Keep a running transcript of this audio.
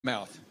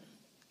mouth.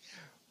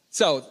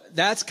 So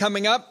that's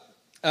coming up.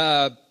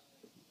 And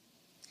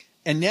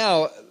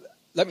now,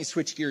 let me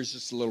switch gears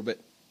just a little bit.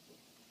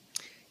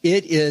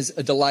 It is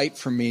a delight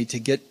for me to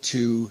get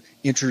to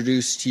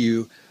introduce to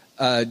you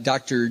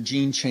Dr.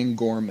 Jean Cheng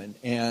Gorman.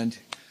 And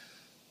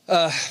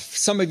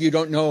some of you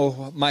don't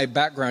know my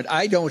background.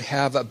 I don't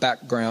have a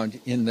background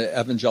in the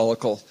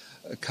Evangelical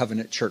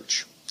Covenant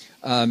Church.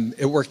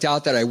 It worked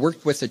out that I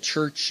worked with a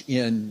church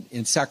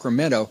in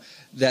Sacramento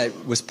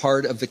that was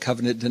part of the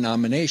Covenant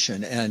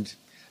denomination, and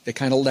they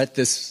kind of let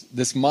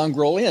this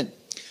mongrel in.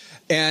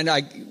 And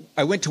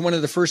I went to one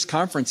of the first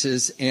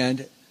conferences,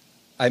 and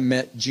I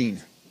met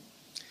Jean.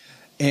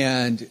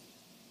 And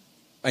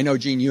I know,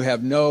 Jean, you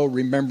have no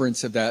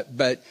remembrance of that,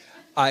 but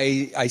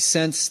I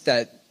sense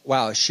that,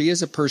 wow, she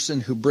is a person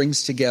who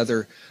brings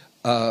together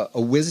a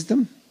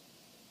wisdom,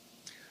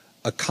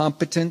 a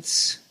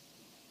competence,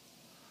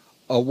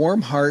 a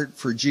warm heart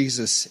for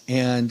Jesus,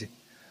 and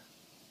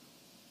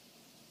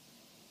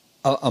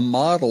a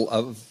model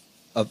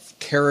of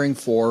caring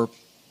for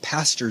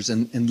pastors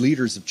and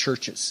leaders of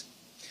churches.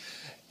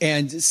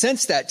 And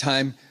since that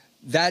time,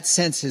 that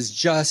sense has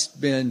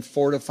just been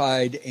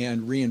fortified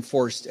and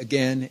reinforced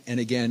again and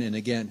again and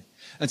again.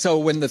 And so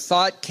when the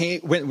thought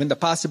came, when the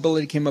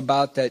possibility came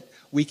about that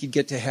we could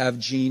get to have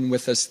Jean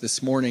with us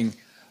this morning,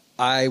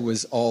 I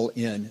was all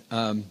in.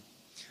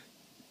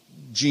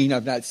 Jean,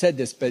 I've not said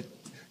this, but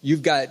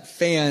you've got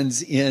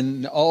fans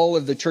in all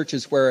of the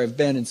churches where I've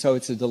been, and so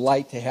it's a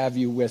delight to have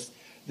you with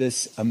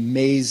this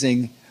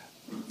amazing,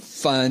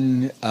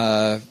 fun,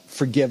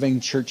 forgiving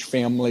church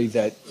family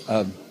that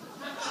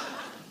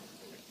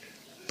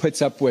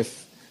puts up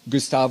with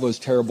Gustavo's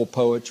terrible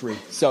poetry.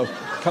 So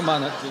come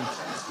on up, Jean.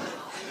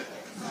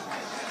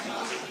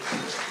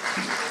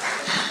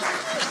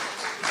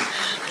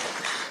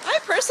 I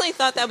personally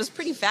thought that was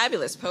pretty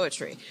fabulous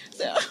poetry.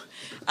 So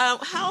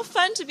how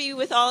fun to be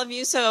with all of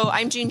you. So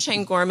I'm Jean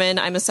Cheng Gorman.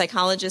 I'm a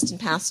psychologist and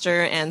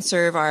pastor and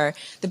serve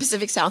the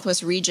Pacific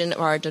Southwest region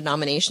of our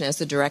denomination as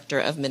the Director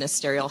of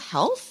Ministerial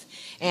Health.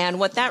 And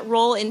what that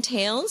role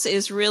entails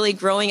is really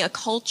growing a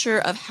culture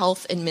of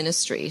health and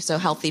ministry. So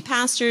healthy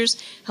pastors,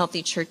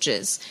 healthy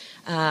churches.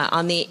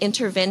 On the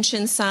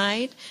intervention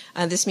side,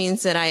 this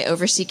means that I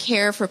oversee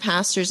care for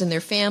pastors and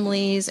their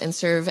families and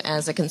serve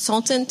as a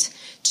consultant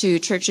to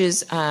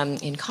churches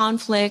in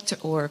conflict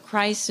or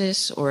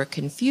crisis or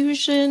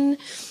confusion.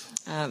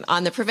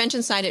 On the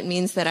prevention side, it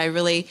means that I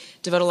really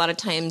devote a lot of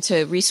time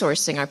to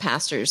resourcing our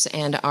pastors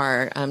and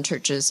our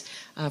churches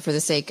for the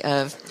sake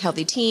of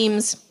healthy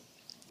teams,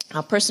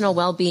 personal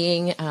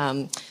well-being,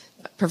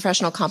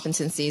 professional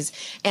competencies.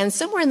 And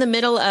somewhere in the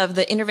middle of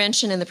the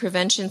intervention and the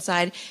prevention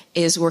side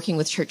is working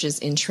with churches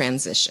in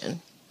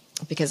transition.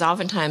 Because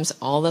oftentimes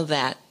all of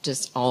that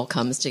just all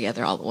comes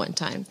together all at one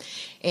time.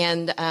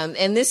 And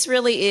this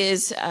really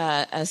is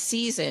a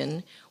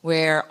season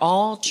where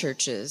all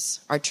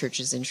churches are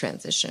churches in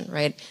transition,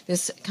 right?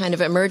 This kind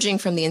of emerging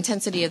from the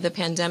intensity of the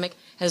pandemic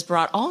has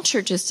brought all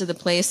churches to the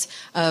place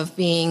of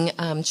being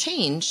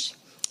changed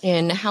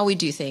in how we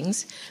do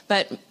things.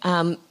 But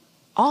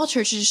all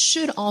churches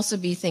should also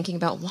be thinking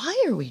about,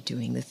 why are we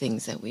doing the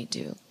things that we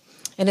do?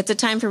 And it's a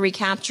time for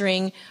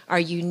recapturing our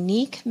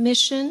unique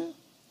mission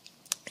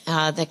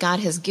that God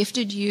has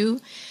gifted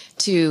you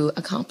to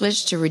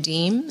accomplish, to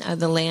redeem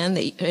the land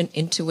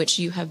into which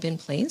you have been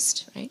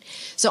placed, right?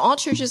 So all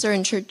churches are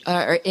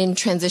in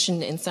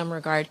transition in some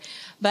regard.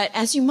 But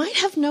as you might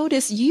have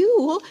noticed,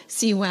 you,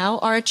 CWOW,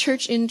 are a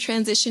church in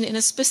transition in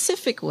a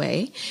specific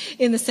way,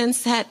 in the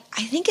sense that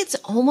I think it's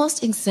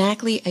almost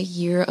exactly a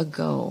year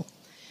ago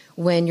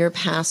when your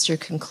pastor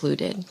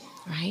concluded,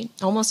 right?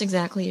 Almost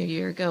exactly a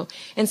year ago.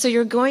 And so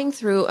you're going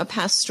through a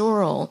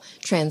pastoral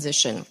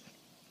transition.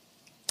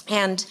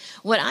 And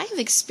what I have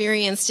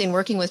experienced in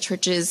working with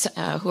churches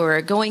who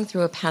are going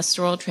through a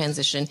pastoral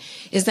transition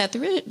is that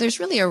there's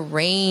really a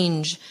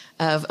range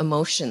of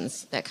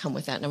emotions that come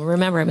with that. Now,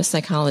 remember, I'm a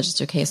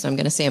psychologist, okay, so I'm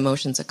going to say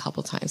emotions a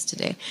couple times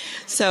today.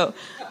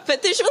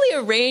 But there's really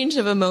a range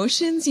of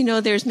emotions. You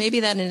know, there's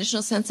maybe that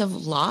initial sense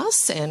of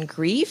loss and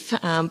grief,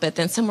 but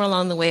then somewhere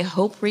along the way,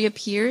 hope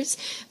reappears.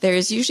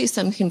 There's usually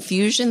some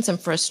confusion, some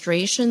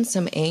frustration,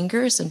 some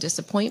anger, some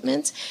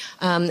disappointment,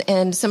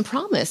 and some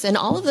promise. And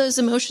all of those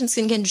emotions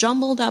can get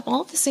jumbled up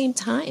all at the same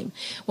time.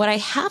 What I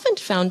haven't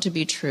found to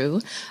be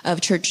true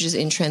of churches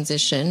in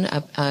transition,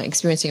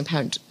 experiencing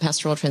a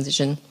pastoral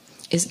transition,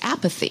 is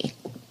apathy.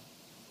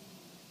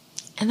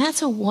 And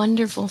that's a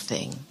wonderful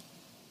thing.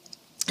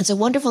 It's a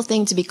wonderful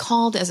thing to be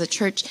called as a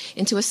church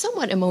into a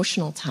somewhat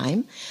emotional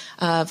time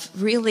of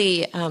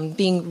really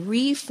being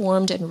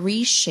reformed and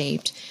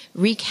reshaped,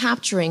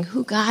 recapturing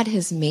who God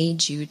has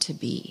made you to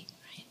be.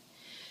 Right?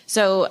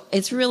 So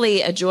it's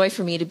really a joy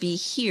for me to be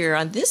here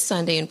on this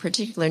Sunday in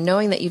particular,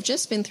 knowing that you've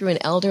just been through an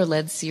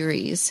elder-led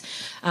series,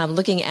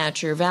 looking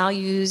at your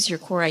values, your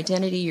core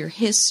identity, your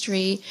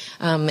history,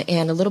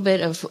 and a little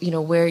bit of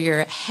where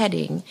you're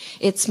heading.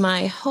 It's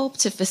my hope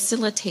to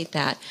facilitate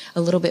that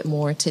a little bit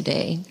more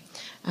today.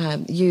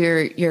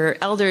 Your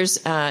elders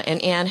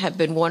and Anne have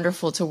been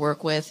wonderful to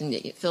work with, and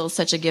Phil's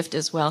such a gift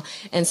as well.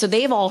 And so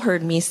they've all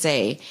heard me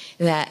say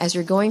that as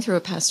you're going through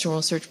a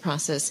pastoral search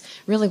process,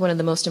 really one of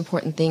the most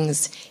important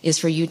things is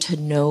for you to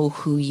know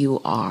who you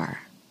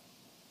are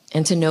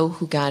and to know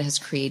who God has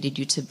created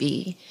you to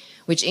be,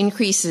 which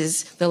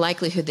increases the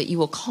likelihood that you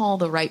will call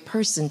the right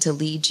person to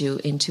lead you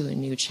into a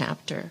new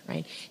chapter,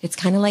 right? It's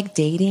kind of like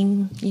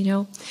dating, you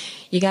know.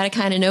 You got to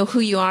kind of know who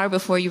you are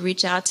before you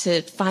reach out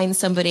to find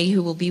somebody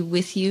who will be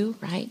with you,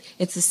 right?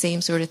 It's the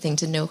same sort of thing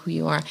to know who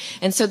you are.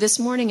 And so this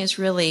morning is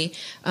really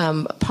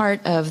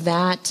part of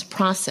that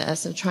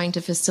process of trying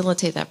to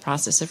facilitate that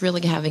process of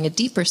really having a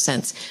deeper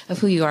sense of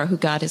who you are, who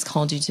God has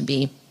called you to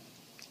be,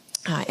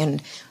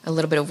 and a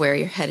little bit of where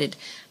you're headed.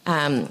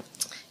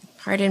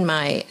 Pardon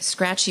my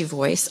scratchy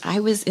voice. I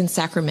was in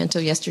Sacramento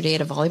yesterday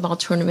at a volleyball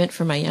tournament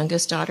for my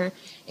youngest daughter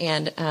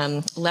and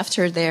left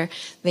her there.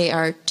 They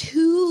are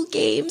 2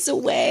 games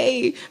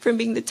away from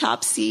being the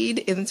top seed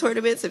in the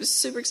tournament. So I was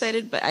super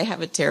excited, but I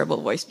have a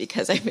terrible voice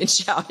because I've been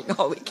shouting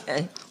all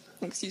weekend.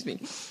 Excuse me.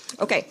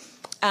 Okay.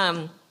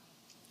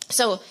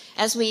 So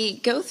as we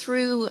go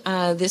through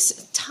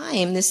this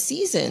time, this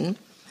season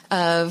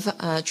of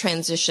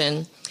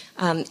transition,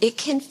 it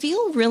can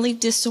feel really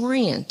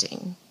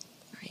disorienting.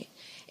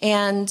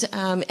 And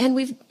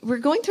we're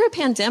going through a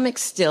pandemic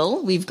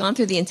still. We've gone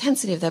through the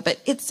intensity of that,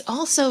 but it's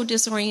also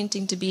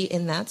disorienting to be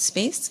in that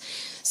space.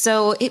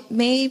 So it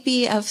may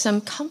be of some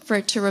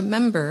comfort to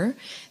remember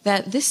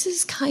that this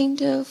is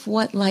kind of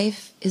what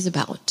life is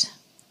about.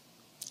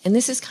 And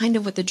this is kind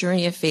of what the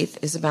journey of faith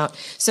is about.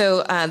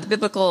 So the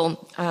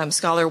biblical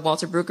scholar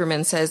Walter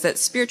Brueggemann says that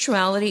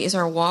spirituality is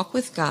our walk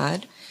with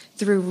God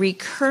through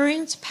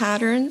recurrent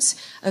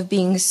patterns of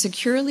being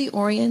securely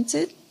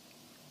oriented,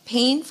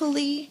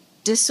 painfully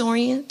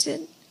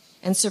disoriented,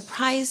 and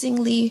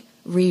surprisingly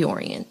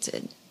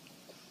reoriented.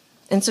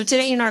 And so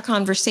today in our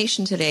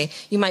conversation today,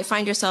 you might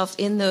find yourself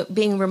in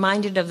being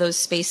reminded of those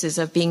spaces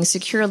of being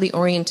securely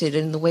oriented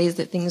in the ways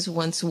that things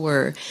once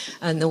were,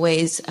 and the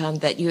ways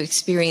that you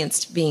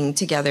experienced being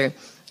together,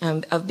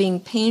 of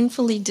being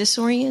painfully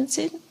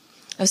disoriented,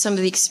 of some of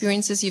the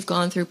experiences you've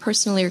gone through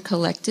personally or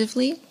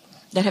collectively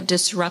that have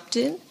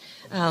disrupted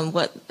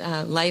what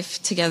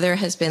life together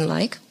has been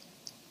like.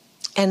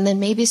 And then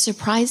maybe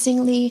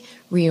surprisingly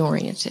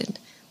reoriented,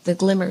 the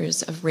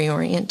glimmers of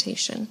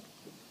reorientation.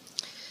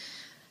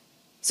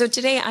 So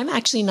today I'm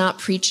actually not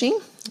preaching,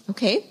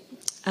 okay?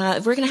 We're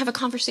going to have a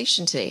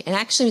conversation today. And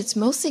actually it's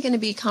mostly going to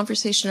be a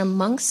conversation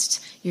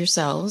amongst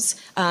yourselves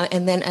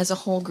and then as a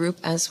whole group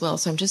as well.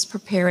 So I'm just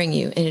preparing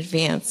you in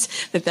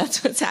advance that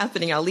that's what's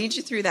happening. I'll lead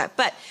you through that.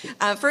 But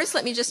first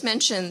let me just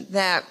mention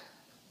that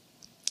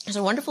there's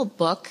a wonderful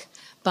book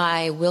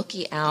by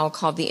Wilkie Owl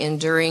called The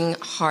Enduring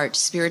Heart,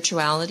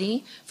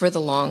 Spirituality for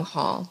the Long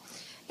Haul.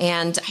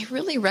 And I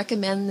really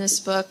recommend this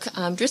book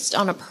just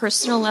on a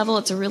personal level.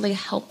 It's a really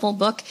helpful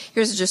book.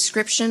 Here's a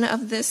description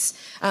of this.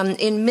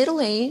 In middle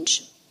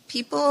age,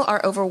 people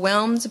are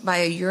overwhelmed by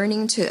a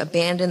yearning to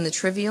abandon the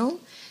trivial,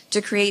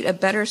 to create a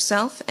better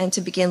self, and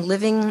to begin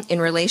living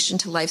in relation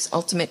to life's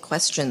ultimate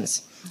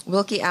questions.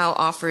 Wilkie Owl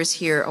offers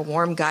here a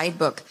warm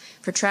guidebook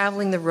for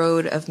traveling the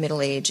road of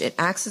middle age. It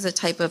acts as a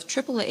type of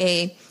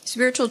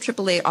spiritual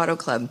AAA auto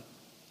club,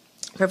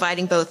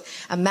 providing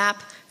both a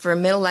map for a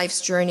middle life's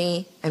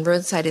journey and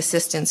roadside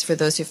assistance for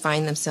those who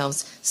find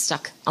themselves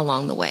stuck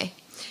along the way.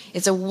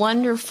 It's a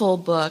wonderful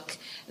book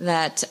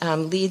that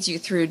leads you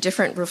through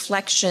different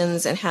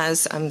reflections and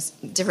has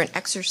different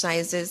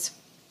exercises.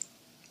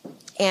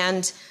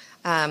 And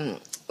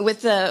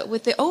with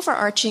the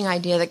overarching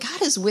idea that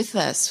God is with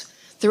us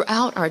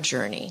throughout our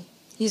journey.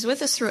 He's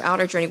with us throughout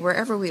our journey,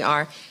 wherever we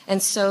are.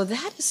 And so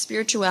that is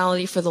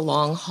spirituality for the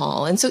long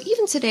haul. And so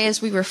even today,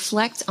 as we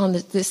reflect on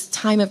this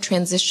time of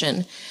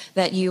transition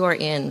that you are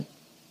in,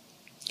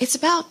 it's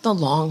about the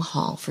long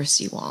haul for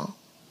Seawall.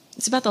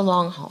 It's about the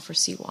long haul for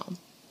Seawall,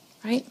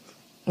 right?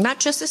 Not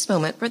just this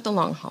moment, but the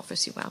long haul for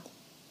Seawall.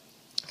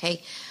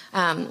 Okay.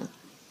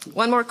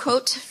 One more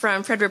quote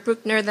from Frederick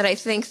Bruckner that I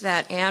think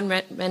that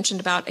Anne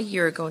mentioned about a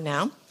year ago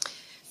now.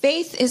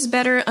 Faith is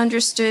better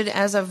understood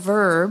as a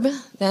verb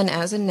than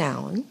as a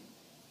noun,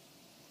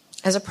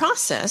 as a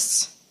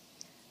process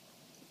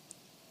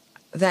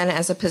than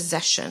as a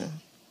possession.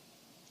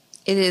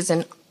 It is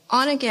an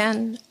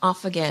on-again,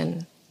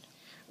 off-again,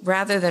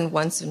 rather than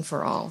once and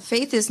for all.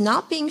 Faith is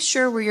not being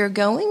sure where you're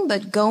going,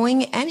 but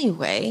going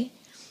anyway.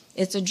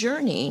 It's a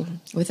journey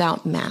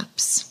without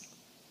maps.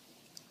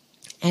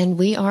 And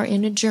we are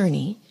in a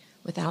journey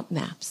without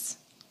maps.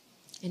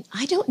 And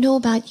I don't know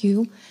about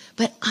you,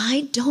 but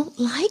I don't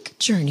like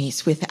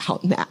journeys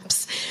without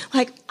maps.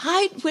 Like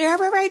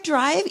wherever I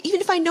drive, even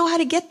if I know how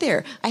to get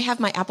there, I have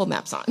my Apple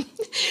Maps on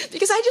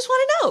because I just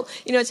want to know.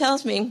 You know, it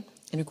tells me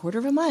in a quarter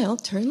of a mile,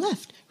 turn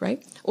left,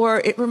 right? Or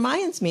it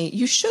reminds me,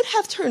 you should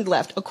have turned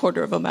left a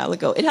quarter of a mile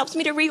ago. It helps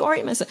me to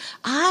reorient myself.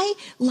 I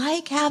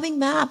like having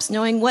maps,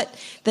 knowing what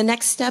the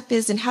next step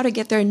is and how to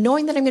get there,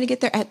 knowing that I'm going to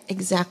get there at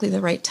exactly the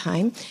right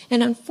time.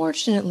 And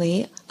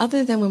unfortunately,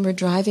 other than when we're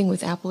driving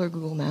with Apple or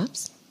Google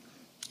Maps,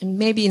 and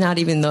maybe not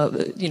even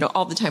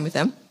all the time with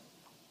them.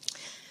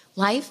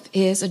 Life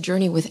is a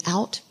journey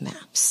without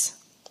maps,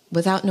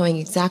 without knowing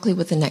exactly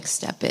what the next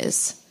step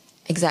is,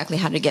 exactly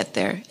how to get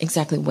there,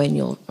 exactly when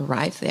you'll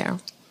arrive there.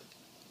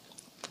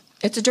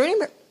 It's a journey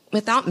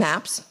without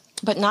maps,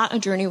 but not a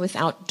journey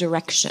without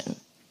direction.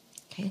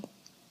 Okay.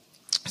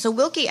 So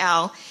Wilkie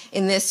Owl,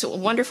 in this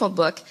wonderful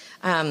book,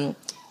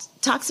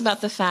 talks about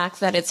the fact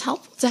that it's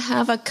helpful to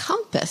have a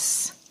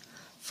compass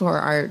for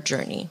our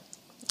journey.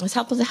 It's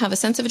helpful to have a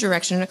sense of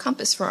direction and a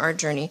compass for our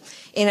journey.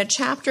 In a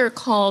chapter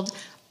called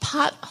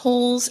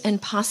Potholes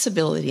and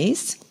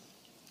Possibilities,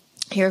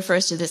 he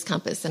refers to this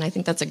compass, and I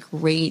think that's a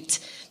great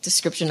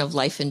description of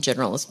life in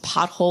general, is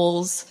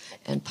potholes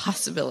and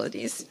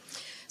possibilities.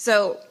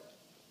 So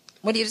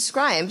what he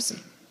describes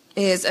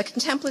is a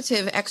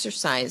contemplative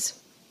exercise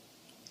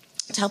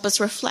to help us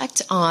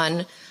reflect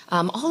on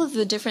all of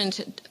the different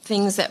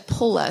things that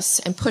pull us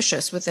and push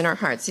us within our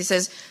hearts. He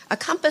says, a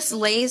compass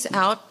lays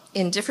out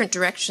in different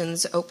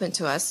directions open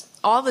to us,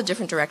 all the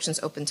different directions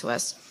open to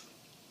us,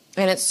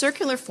 and its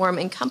circular form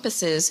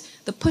encompasses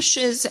the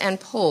pushes and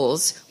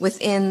pulls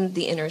within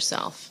the inner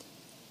self.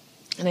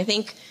 And I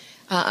think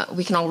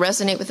we can all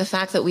resonate with the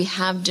fact that we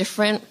have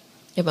different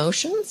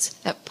emotions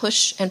that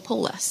push and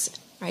pull us,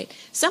 right?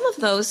 Some of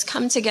those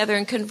come together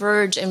and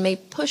converge and may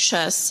push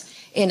us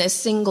in a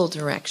single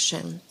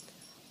direction.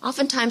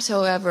 Oftentimes,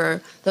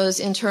 however, those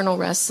internal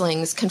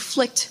wrestlings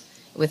conflict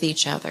with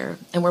each other,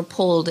 and we're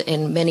pulled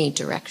in many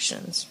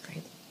directions,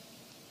 right?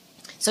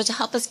 So to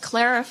help us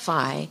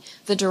clarify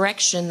the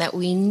direction that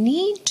we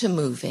need to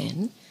move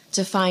in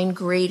to find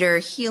greater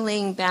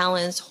healing,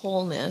 balance,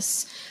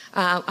 wholeness,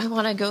 I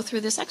want to go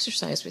through this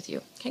exercise with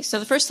you. Okay, so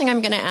the first thing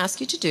I'm going to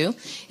ask you to do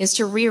is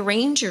to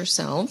rearrange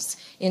yourselves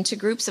into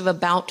groups of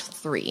about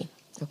 3,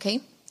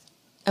 okay?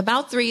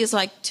 About 3 is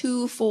like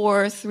 2,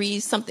 4, 3,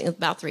 something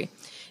about 3.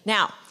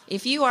 Now,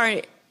 if you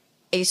are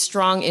a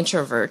strong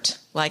introvert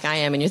like I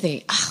am and you're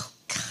thinking, oh,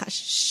 gosh,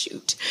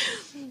 shoot,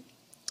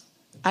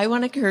 I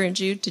want to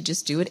encourage you to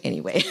just do it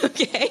anyway,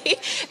 okay?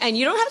 And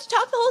you don't have to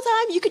talk the whole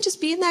time. You could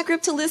just be in that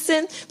group to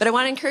listen. But I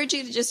want to encourage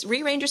you to just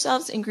rearrange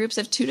yourselves in groups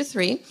of 2 to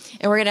 3.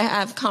 And we're going to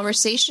have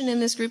conversation in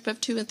this group of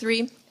 2 and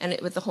 3 and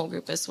with the whole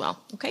group as well,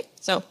 okay?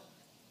 So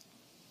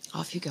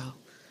off you go.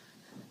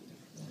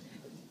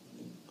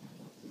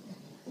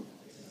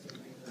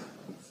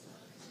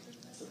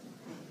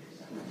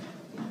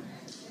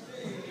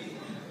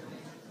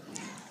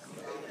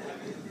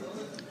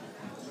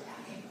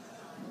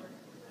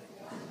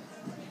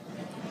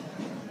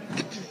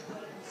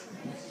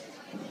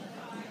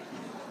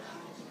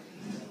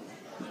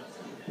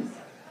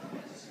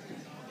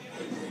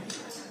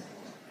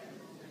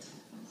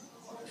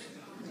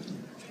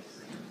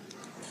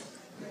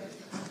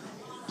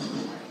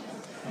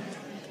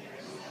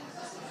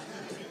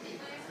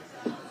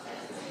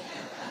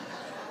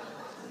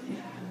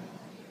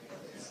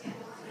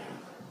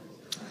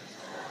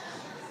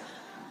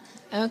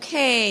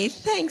 Okay,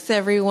 thanks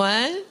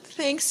everyone.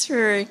 Thanks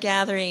for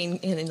gathering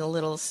in a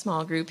little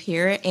small group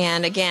here.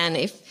 And again,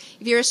 if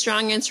you're a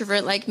strong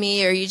introvert like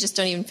me or you just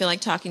don't even feel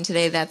like talking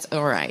today, that's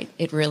all right.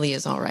 It really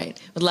is all right.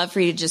 Would love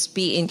for you to just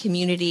be in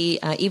community,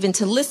 even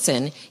to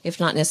listen, if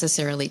not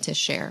necessarily to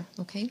share,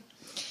 okay?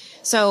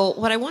 So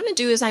what I want to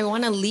do is I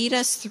want to lead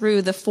us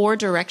through the 4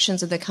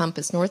 directions of the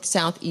compass, north,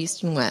 south,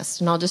 east, and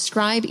west. And I'll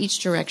describe each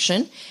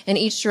direction, and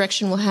each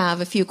direction will have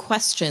a few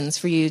questions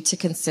for you to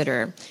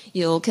consider.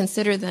 You'll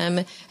consider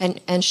them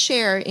and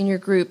share in your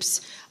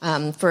groups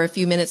for a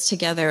few minutes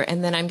together,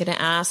 and then I'm going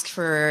to ask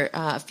for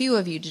a few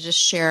of you to just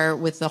share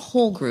with the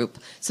whole group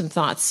some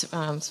thoughts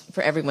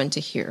for everyone to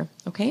hear,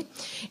 okay?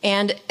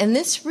 And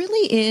this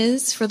really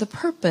is for the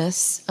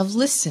purpose of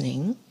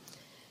listening,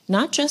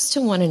 not just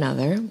to one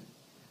another,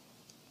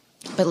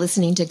 but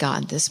listening to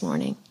God this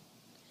morning,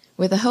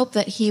 with the hope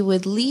that He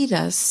would lead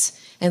us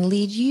and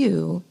lead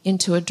you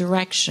into a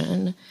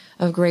direction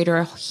of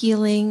greater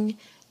healing,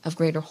 of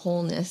greater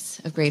wholeness,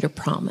 of greater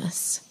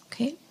promise,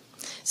 okay?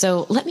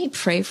 So let me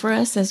pray for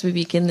us as we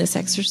begin this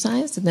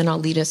exercise, and then I'll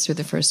lead us through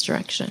the first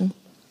direction.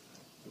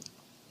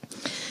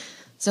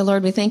 So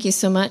Lord, we thank you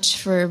so much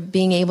for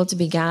being able to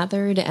be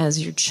gathered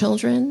as your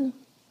children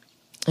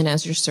and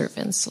as your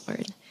servants,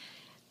 Lord.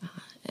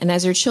 And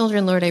as your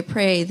children, Lord, I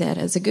pray that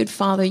as a good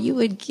father, you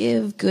would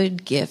give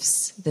good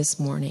gifts this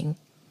morning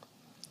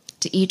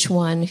to each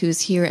one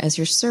who's here as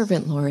your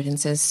servant, Lord, and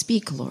says,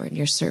 speak, Lord,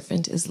 your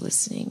servant is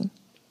listening.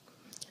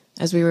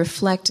 As we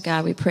reflect,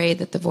 God, we pray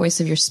that the voice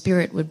of your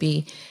Spirit would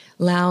be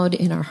loud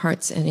in our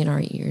hearts and in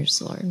our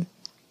ears, Lord.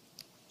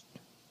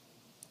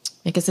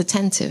 Make us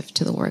attentive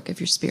to the work of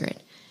your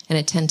Spirit and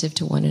attentive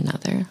to one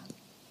another.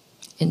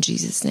 In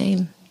Jesus'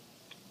 name,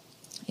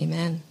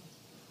 amen.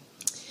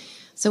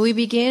 So we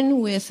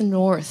begin with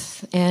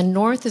north, and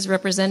north is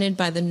represented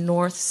by the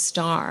North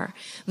Star.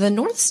 The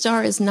North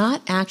Star is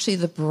not actually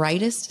the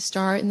brightest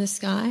star in the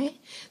sky.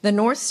 The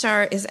North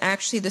Star is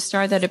actually the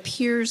star that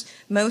appears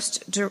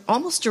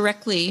almost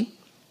directly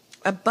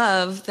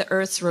above the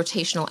Earth's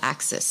rotational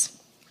axis.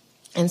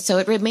 And so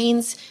it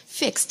remains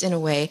fixed in a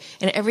way,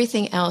 and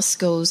everything else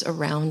goes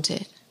around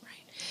it.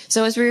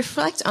 So as we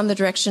reflect on the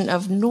direction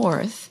of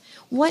north,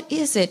 what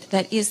is it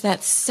that is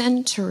that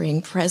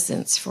centering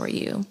presence for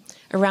you,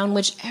 around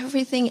which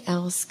everything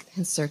else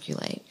can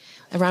circulate,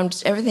 around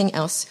which everything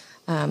else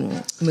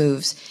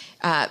moves?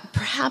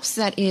 Perhaps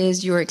that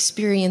is your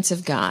experience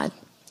of God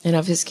and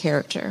of his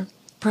character.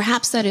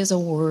 Perhaps that is a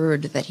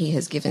word that he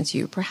has given to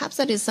you. Perhaps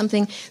that is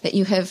something that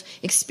you have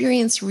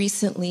experienced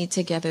recently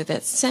together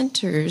that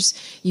centers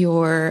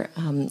your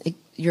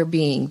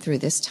being through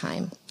this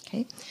time.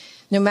 Okay?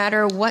 No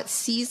matter what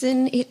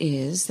season it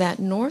is, that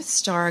North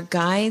Star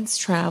guides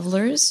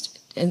travelers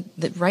in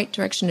the right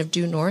direction of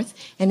due north.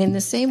 And in the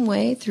same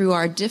way, through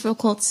our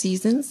difficult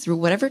seasons, through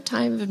whatever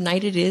time of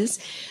night it is,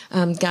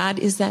 God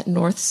is that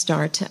North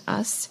Star to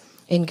us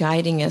in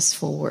guiding us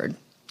forward.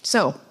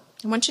 So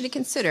I want you to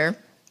consider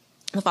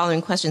the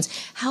following questions.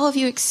 How have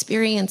you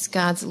experienced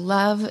God's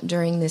love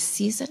during this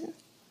season?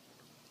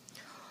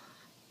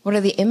 What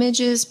are the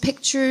images,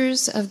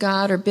 pictures of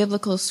God or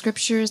biblical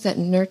scriptures that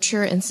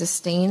nurture and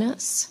sustain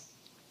us?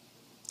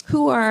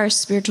 Who are our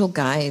spiritual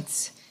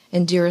guides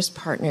and dearest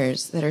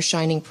partners that are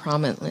shining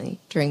prominently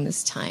during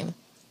this time?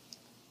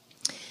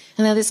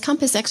 And now this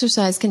compass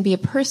exercise can be a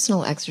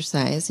personal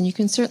exercise, and you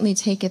can certainly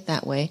take it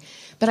that way.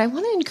 But I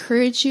want to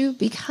encourage you,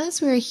 because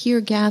we're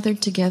here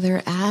gathered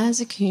together as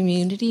a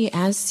community,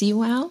 as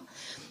CWOW,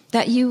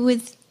 that you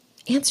would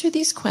answer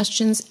these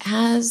questions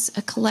as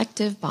a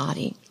collective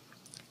body.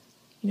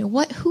 You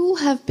know, who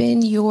have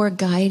been your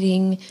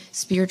guiding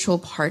spiritual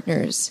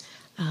partners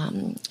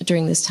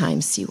during this time,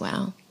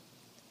 CWOW?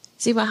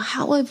 CWOW,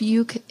 how have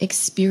you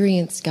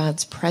experienced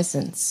God's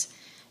presence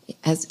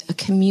as a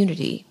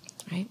community,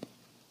 right?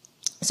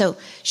 So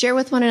share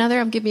with one another.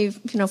 I'll give you,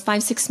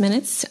 5-6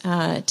 minutes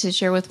to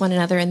share with one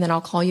another, and then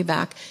I'll call you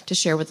back to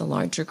share with a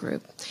larger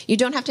group. You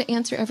don't have to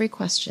answer every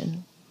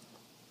question,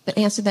 but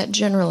answer that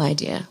general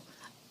idea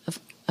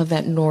of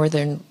that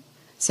northern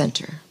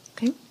center.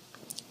 Okay?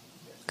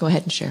 Go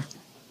ahead and share.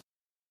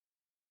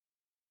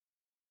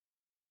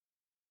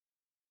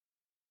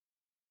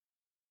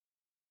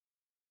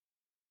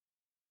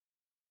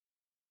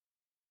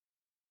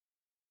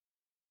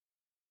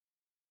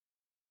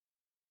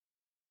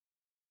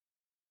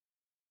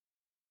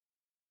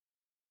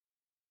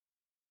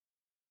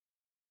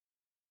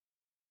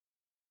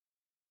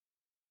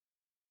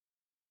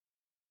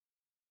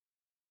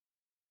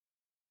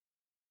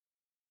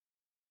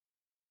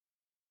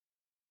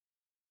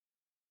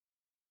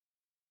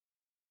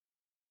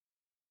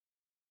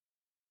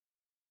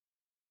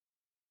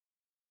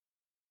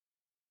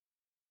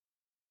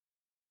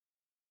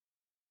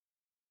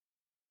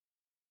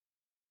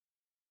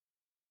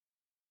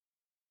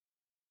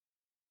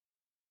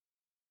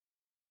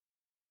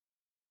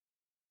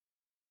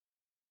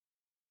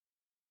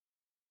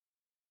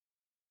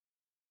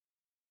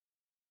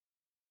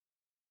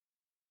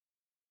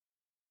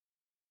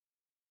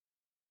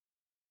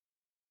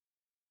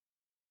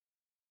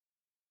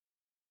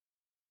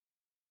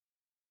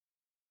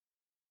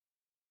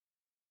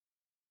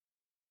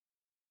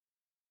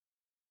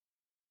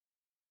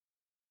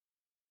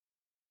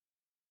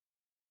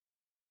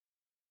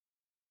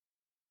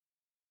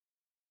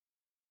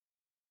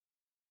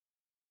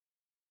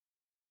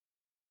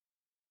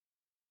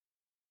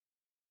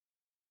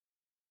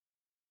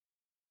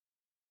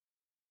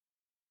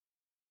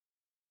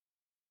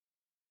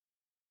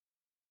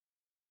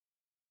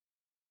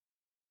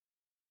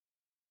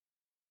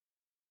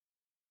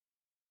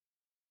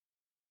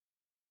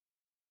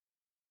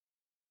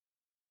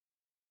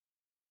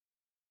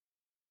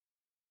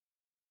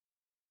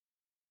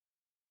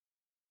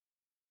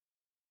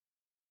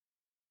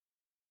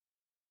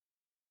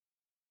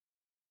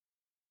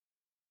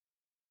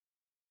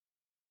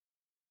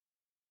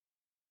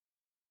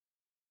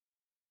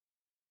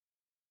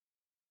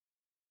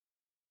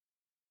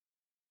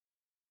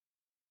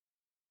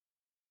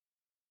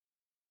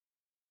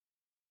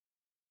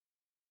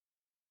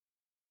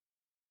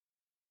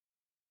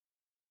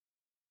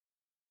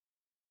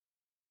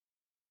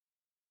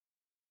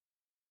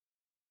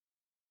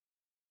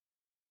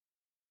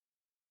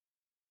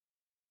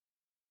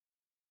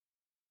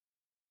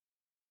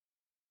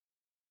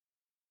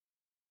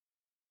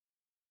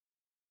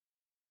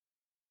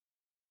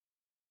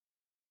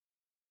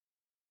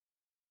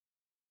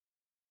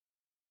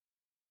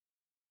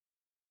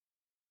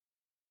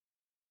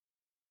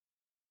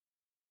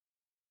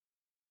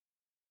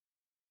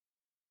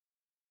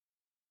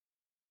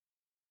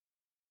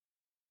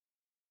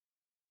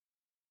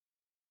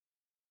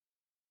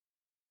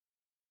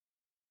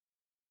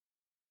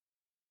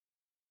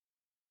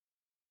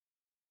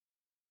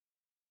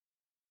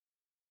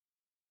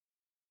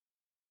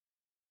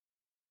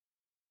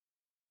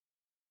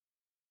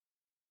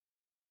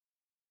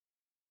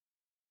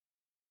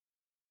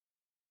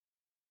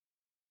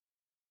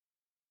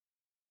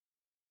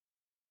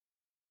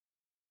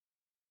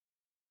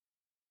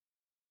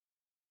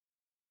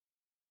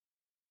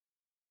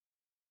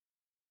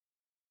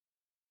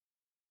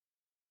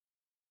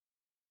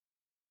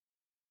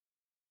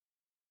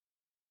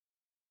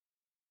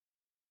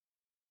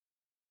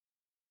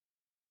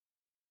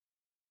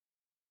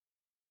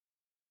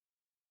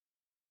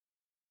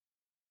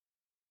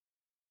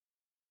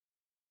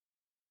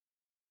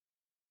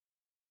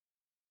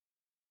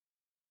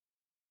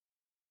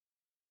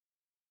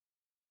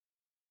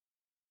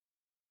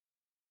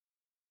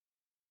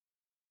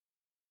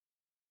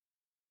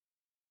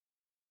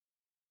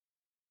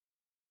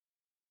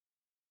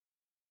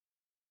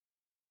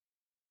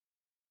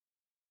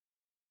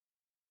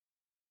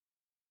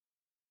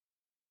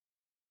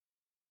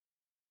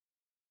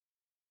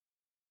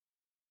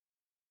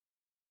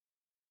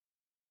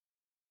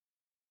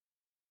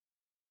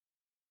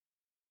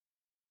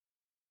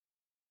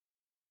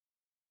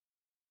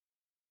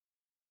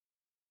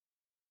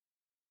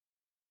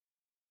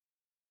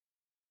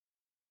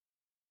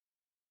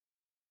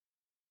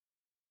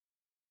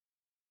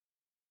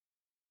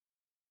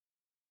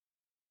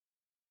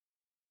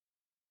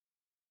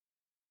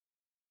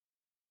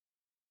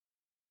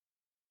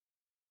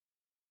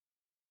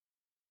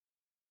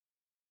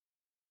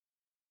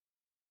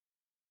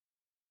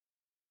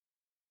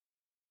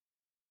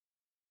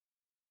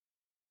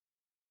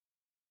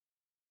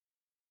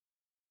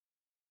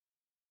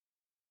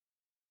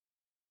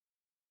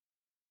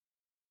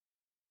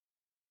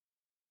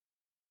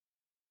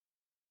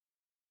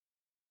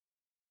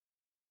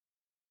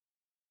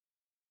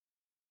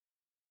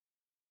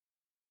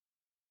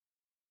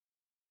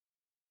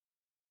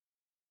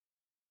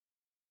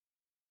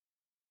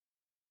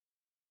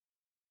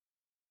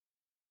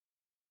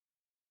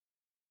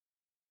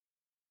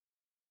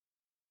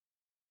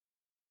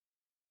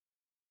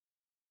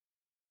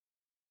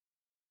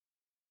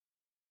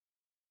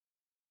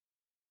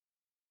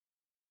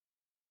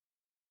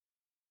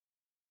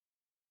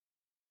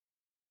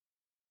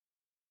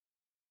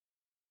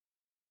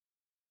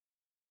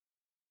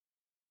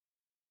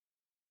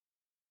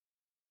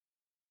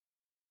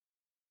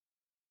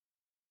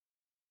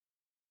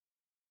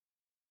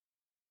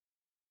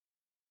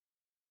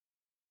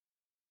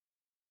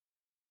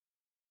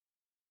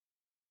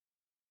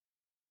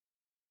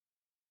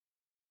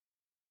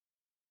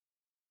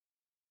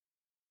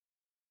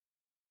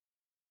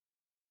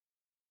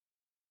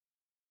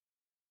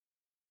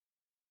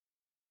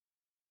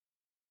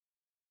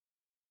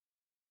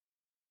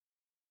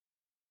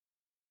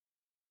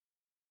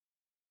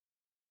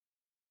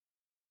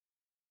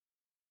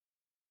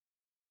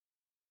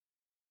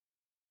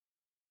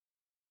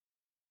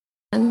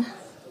 All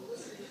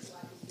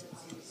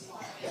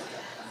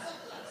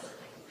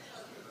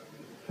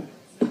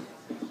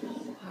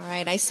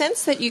right, I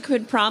sense that you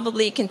could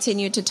probably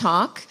continue to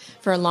talk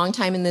for a long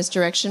time in this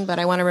direction, but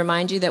I want to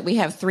remind you that we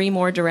have 3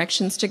 more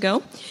directions to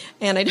go,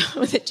 and I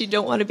know that you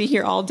don't want to be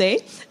here all day.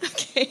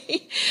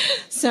 Okay,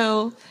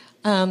 so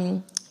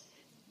I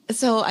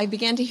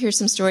began to hear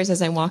some stories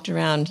as I walked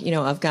around,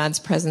 of God's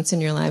presence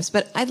in your lives,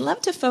 but I'd love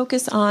to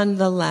focus on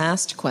the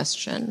last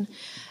question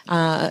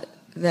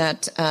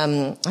that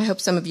I hope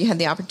some of you had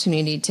the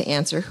opportunity to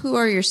answer. Who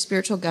are your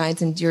spiritual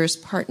guides and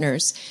dearest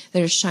partners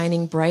that are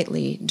shining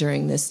brightly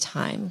during this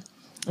time?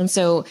 And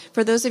so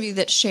for those of you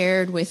that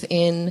shared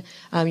within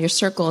your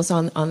circles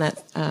on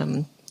that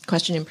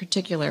question in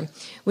particular,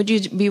 would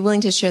you be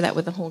willing to share that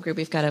with the whole group?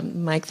 We've got a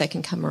mic that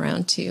can come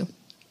around to you.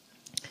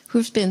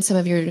 Who've been some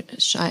of your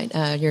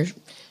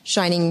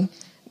shining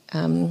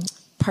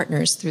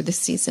partners through this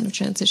season of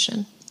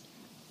transition?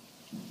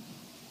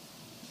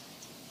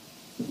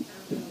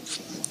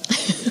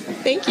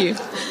 Thank you. I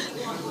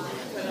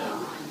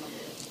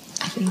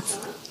think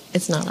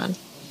it's not on.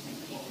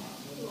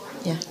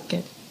 Yeah,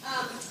 good.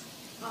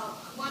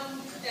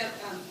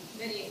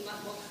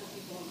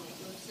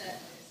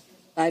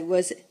 I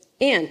was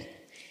Anne.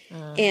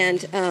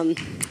 And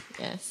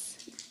yes,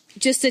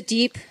 just a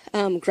deep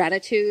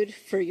gratitude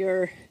for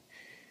your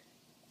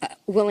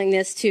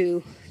willingness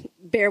to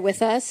bear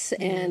with us.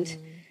 And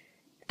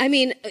I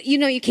mean,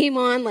 you came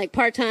on like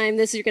part-time,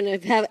 this you're going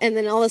to have, and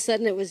then all of a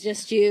sudden it was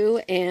just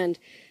you and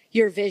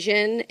your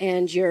vision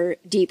and your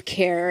deep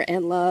care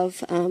and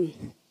love. One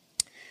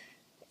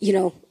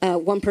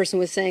person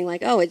was saying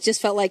like, oh, it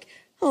just felt like,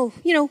 we're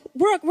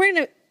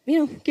going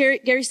to,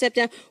 Gary stepped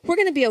down. We're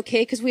going to be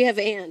okay because we have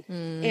Anne.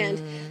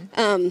 And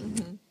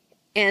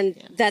yes.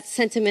 That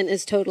sentiment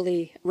is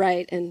totally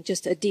right, and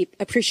just a deep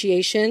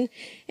appreciation,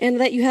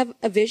 and that you have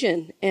a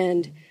vision.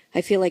 And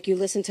I feel like you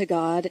listen to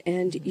God,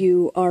 and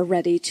you are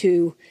ready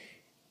to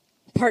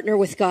partner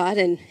with God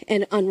and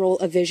unroll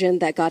a vision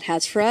that God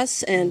has for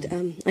us.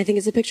 And I think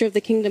it's a picture of the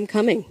kingdom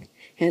coming.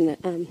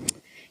 And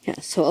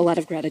so a lot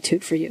of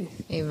gratitude for you.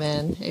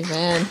 Amen.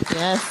 Amen.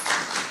 Yes.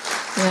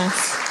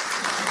 Yes.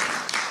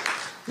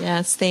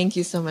 Yes, thank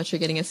you so much for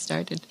getting us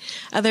started.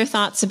 Other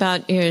thoughts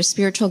about your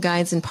spiritual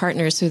guides and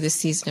partners through this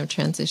season of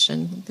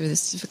transition, through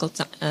this difficult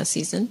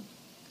season?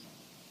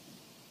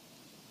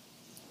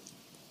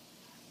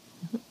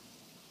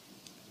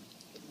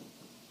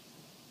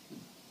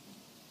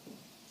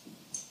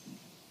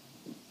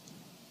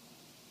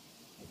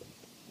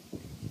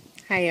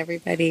 Hi,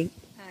 everybody.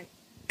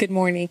 Good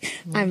morning.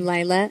 I'm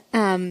Lila.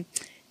 And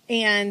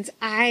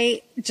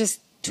I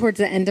just, towards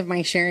the end of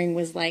my sharing,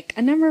 was like,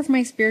 a number of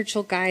my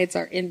spiritual guides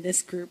are in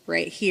this group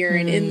right here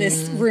and in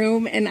this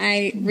room. And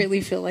I really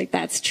feel like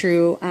that's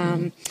true.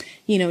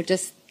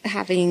 Just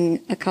having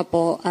a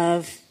couple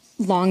of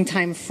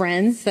longtime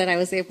friends that I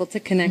was able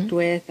to connect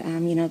with,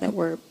 that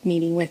we're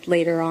meeting with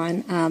later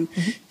on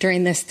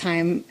during this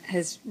time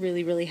has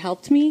really, really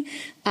helped me.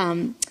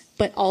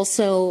 But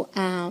also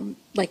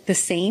like the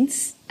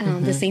saints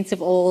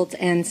of old.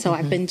 And so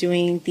I've been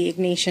doing the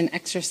Ignatian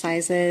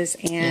exercises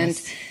and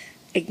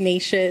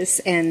Ignatius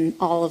and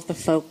all of the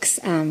folks,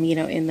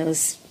 in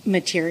those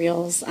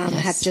materials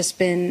have just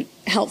been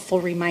helpful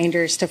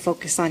reminders to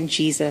focus on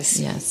Jesus.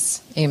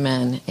 Yes.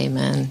 Amen.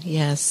 Amen.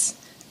 Yes.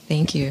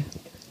 Thank you.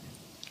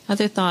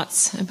 Other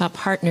thoughts about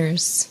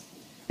partners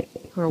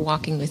who are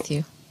walking with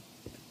you?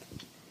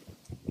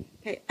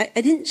 Okay, I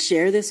didn't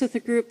share this with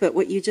the group, but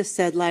what you just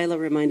said, Lila,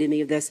 reminded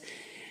me of this.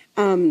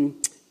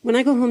 When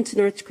I go home to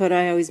North Dakota,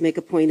 I always make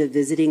a point of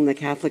visiting the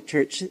Catholic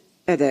Church,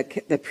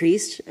 the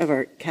priest of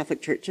our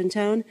Catholic Church in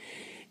town,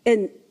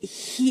 and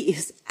he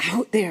is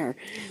out there.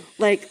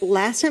 Like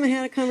last time I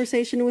had a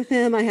conversation with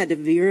him, I had to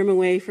veer him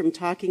away from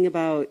talking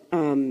about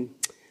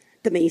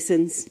the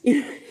Masons,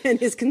 and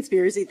his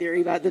conspiracy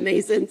theory about the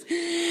Masons.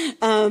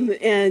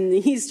 And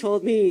he's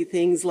told me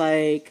things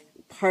like,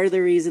 part of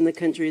the reason the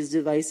country is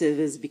divisive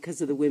is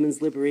because of the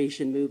women's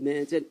liberation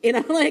movement. And,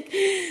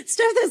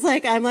 stuff that's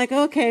like, I'm like,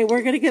 okay,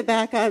 we're going to get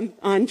back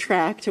on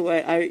track to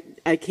what I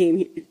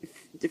came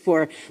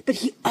for. But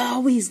he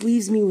always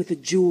leaves me with a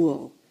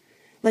jewel,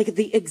 like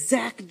the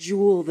exact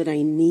jewel that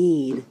I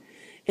need.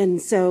 And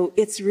so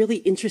it's really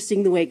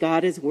interesting the way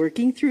God is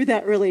working through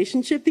that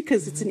relationship,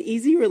 because it's an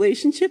easy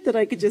relationship that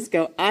I could just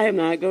go, I am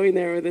not going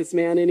there with this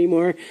man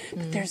anymore.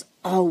 But there's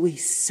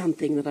always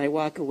something that I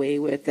walk away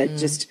with that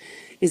just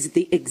is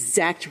the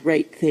exact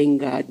right thing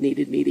God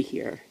needed me to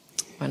hear.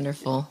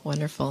 Wonderful,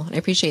 wonderful. I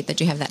appreciate that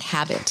you have that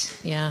habit.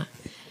 Yeah.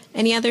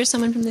 Any others?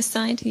 Someone from this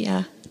side?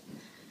 Yeah.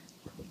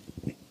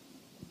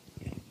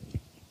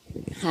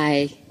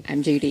 Hi,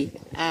 I'm Judy.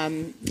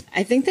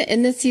 I think that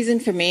in this season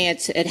for me,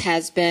 it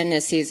has been a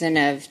season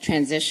of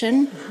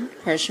transition,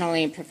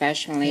 personally and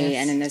professionally,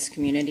 and in this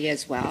community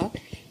as well.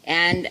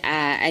 And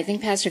I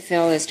think Pastor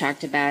Phil has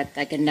talked about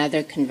like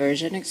another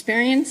conversion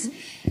experience.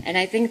 And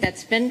I think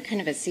that's been kind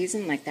of a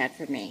season like that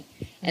for me.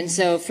 And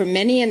so for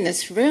many in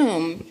this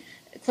room,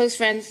 close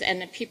friends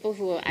and the people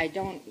who I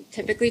don't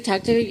typically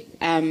talk to,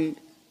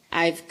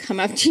 I've come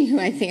up to you,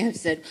 I think I've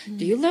said,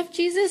 do you love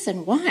Jesus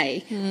and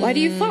why? Why do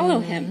you follow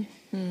him?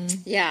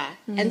 Yeah.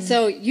 And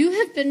so you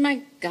have been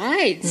my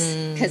guides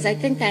because I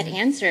think that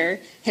answer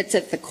hits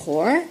at the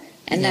core,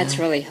 and that's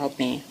really helped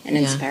me and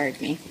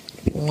inspired me.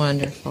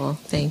 Wonderful.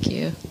 Thank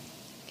you.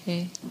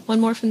 Okay.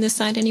 One more from this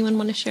side. Anyone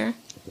want to share?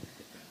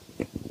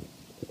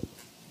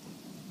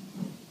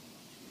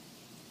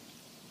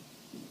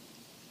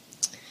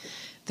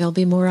 There'll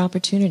be more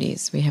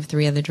opportunities. We have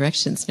 3 other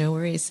directions. No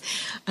worries.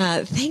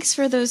 Thanks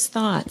for those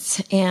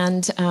thoughts.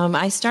 And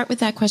I start with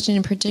that question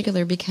in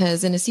particular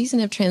because in a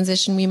season of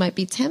transition, we might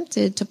be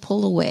tempted to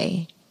pull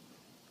away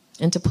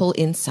and to pull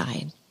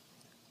inside,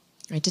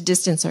 right, to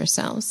distance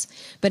ourselves.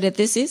 But if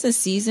this is a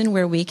season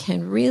where we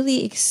can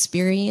really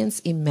experience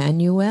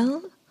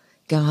Emmanuel,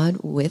 God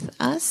with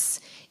us,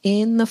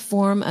 in the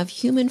form of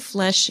human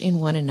flesh in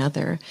one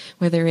another,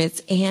 whether it's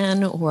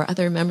Anne or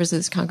other members of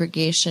this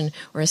congregation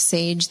or a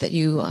sage that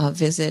you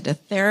visit, a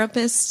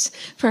therapist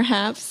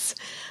perhaps.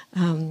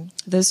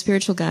 Those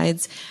spiritual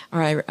guides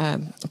are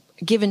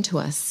given to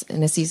us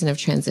in a season of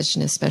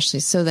transition, especially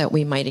so that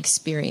we might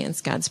experience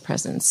God's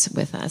presence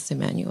with us,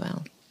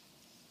 Emmanuel.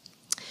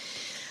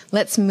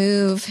 Let's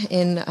move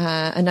in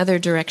another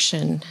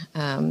direction,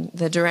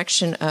 the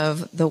direction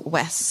of the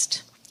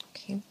West.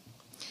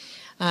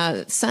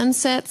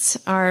 Sunsets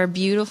are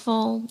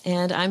beautiful,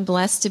 and I'm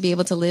blessed to be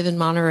able to live in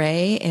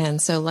Monterey,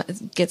 and so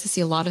get to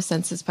see a lot of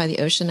sunsets by the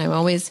ocean. I'm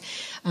always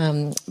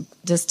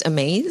just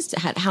amazed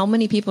at how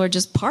many people are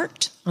just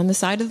parked on the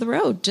side of the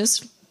road,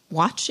 just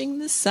watching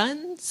the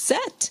sun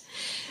set.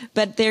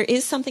 But there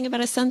is something about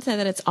a sunset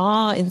that it's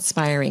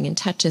awe-inspiring and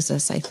touches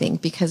us, I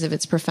think, because of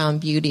its profound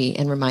beauty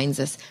and reminds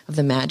us of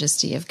the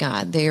majesty of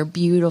God. They are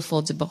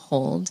beautiful to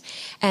behold,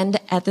 and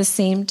at the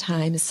same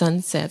time,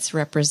 sunsets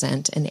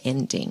represent an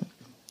ending.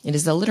 It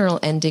is a literal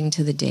ending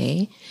to the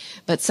day,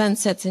 but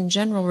sunsets in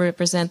general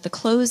represent the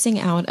closing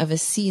out of a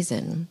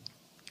season,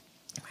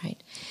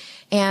 right?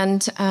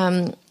 And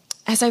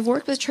as I've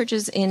worked with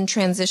churches in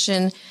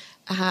transition,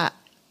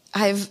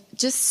 I've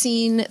just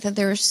seen that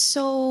there are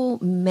so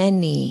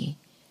many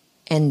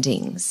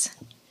endings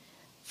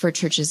for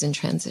churches in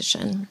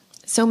transition.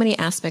 So many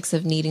aspects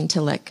of needing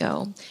to let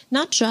go,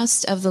 not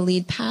just of the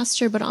lead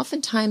pastor, but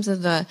oftentimes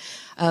of the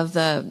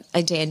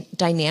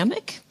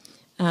dynamic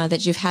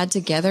that you've had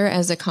together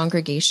as a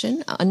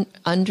congregation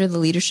under the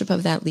leadership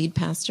of that lead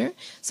pastor.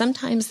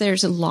 Sometimes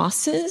there's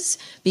losses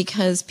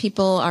because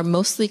people are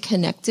mostly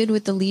connected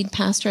with the lead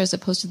pastor as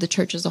opposed to the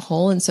church as a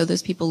whole, and so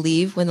those people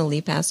leave when the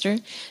lead pastor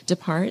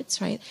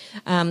departs, right?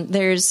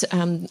 There's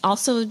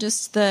also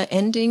just the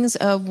endings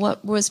of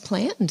what was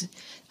planned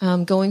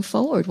going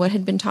forward, what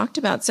had been talked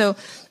about. So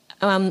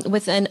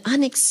with an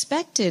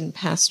unexpected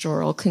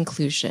pastoral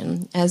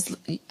conclusion, as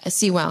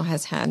CWOW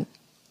has had,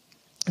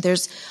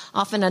 there's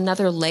often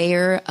another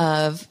layer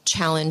of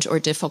challenge or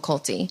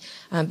difficulty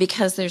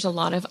because there's a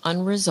lot of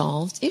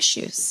unresolved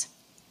issues,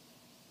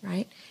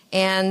 right?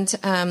 And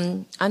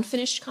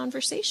unfinished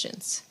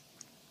conversations,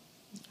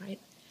 right?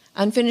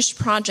 Unfinished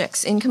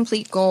projects,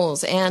 incomplete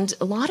goals, and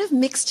a lot of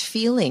mixed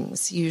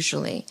feelings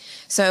usually.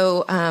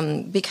 So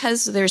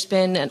because there's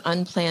been an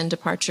unplanned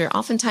departure,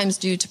 oftentimes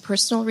due to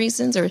personal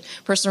reasons or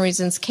personal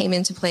reasons came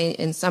into play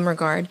in some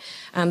regard,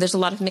 there's a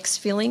lot of mixed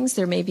feelings.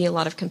 There may be a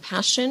lot of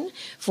compassion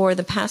for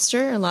the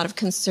pastor, a lot of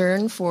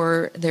concern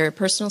for their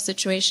personal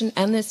situation,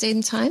 and at the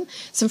same time,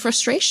 some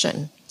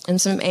frustration and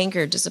some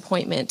anger,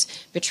 disappointment,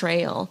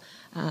 betrayal.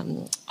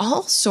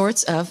 All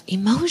sorts of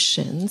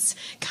emotions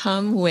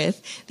come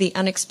with the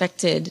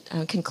unexpected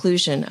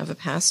conclusion of a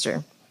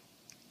pastor.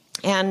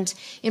 And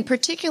in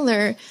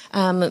particular,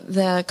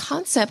 the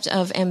concept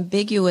of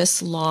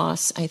ambiguous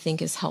loss, I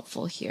think, is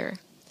helpful here.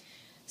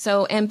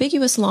 So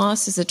ambiguous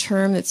loss is a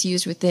term that's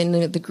used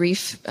within the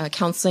grief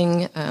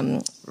counseling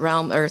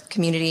realm or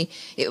community.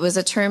 It was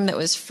a term that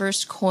was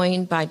first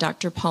coined by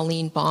Dr.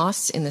 Pauline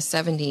Boss in the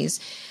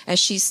 70s as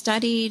she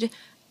studied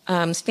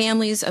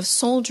families of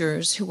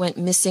soldiers who went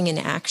missing in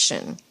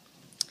action.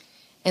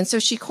 And so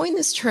she coined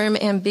this term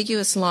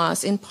ambiguous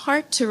loss in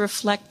part to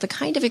reflect the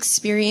kind of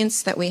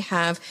experience that we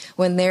have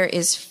when there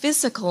is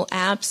physical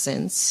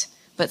absence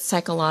but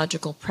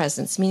psychological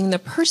presence, meaning the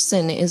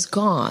person is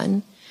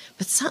gone,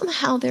 but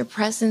somehow their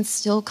presence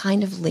still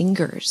kind of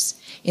lingers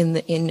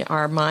in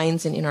our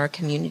minds and in our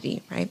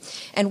community, right?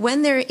 And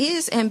when there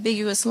is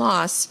ambiguous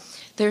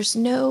loss, there's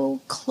no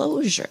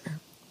closure.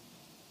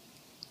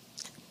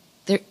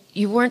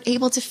 You weren't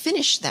able to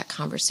finish that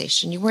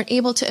conversation. You weren't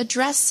able to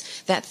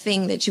address that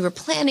thing that you were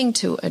planning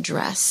to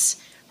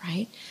address,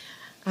 right?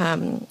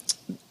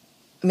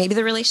 Maybe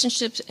the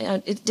relationship,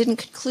 it didn't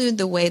conclude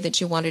the way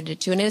that you wanted it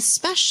to. And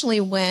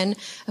especially when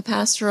a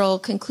pastoral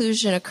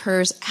conclusion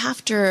occurs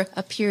after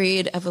a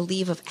period of a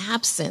leave of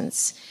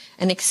absence,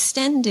 an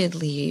extended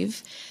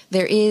leave,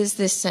 there is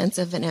this sense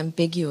of an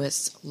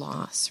ambiguous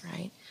loss,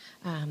 right?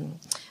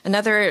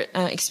 Another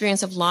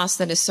experience of loss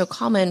that is so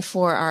common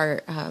for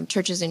our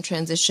churches in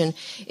transition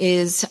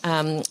is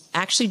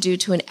actually due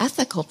to an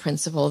ethical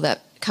principle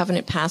that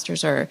covenant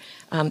pastors are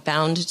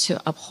bound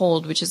to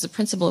uphold, which is the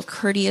principle of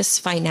courteous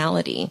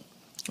finality.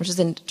 which is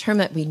a term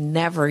that we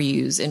never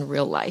use in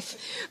real life.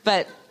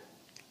 But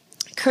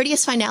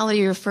courteous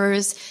finality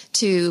refers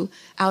to,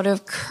 out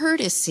of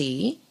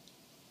courtesy,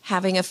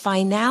 having a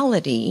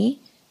finality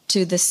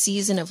to the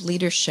season of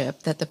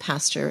leadership that the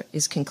pastor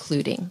is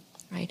concluding,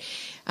 right?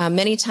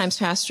 Many times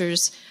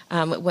pastors,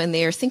 when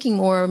they are thinking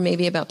more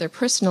maybe about their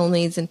personal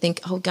needs and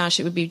think, oh gosh,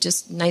 it would be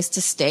just nice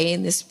to stay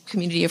in this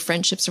community of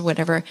friendships or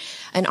whatever,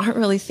 and aren't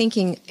really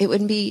thinking it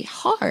would be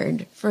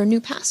hard for a new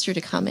pastor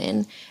to come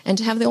in and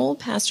to have the old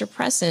pastor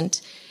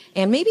present.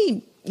 And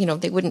maybe,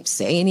 they wouldn't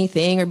say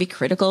anything or be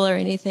critical or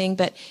anything,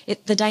 but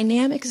the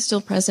dynamic is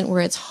still present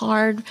where it's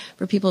hard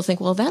for people to think,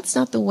 well, that's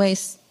not the way,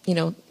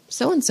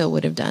 so-and-so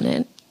would have done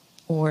it,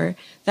 or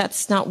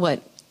that's not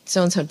what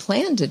so-and-so had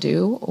planned to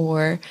do,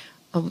 or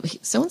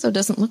so-and-so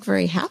doesn't look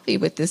very happy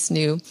with this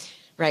new,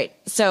 right?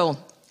 So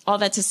all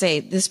that to say,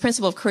 this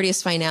principle of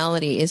courteous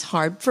finality is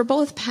hard for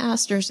both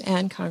pastors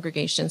and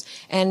congregations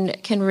and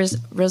can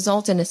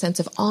result in a sense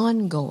of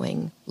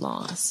ongoing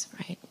loss,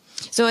 right?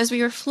 So as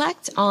we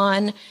reflect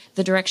on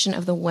the direction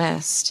of the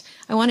West,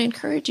 I want to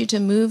encourage you to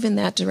move in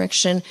that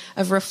direction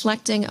of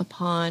reflecting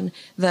upon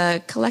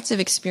the collective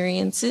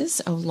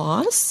experiences of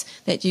loss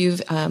that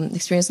you've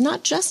experienced,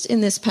 not just in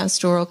this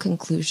pastoral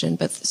conclusion,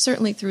 but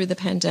certainly through the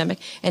pandemic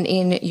and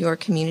in your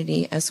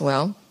community as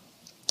well.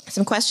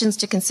 Some questions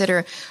to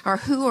consider are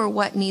who or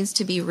what needs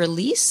to be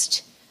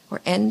released or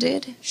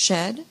ended,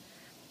 shed?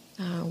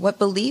 What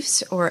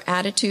beliefs or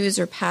attitudes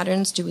or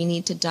patterns do we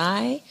need to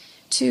die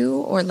to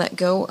or let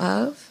go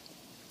of?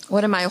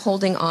 What am I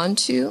holding on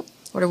to?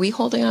 What are we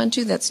holding on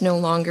to that's no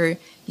longer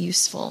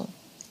useful?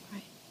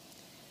 Right.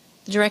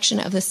 The direction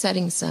of the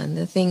setting sun,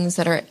 the things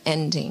that are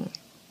ending.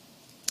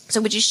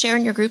 So would you share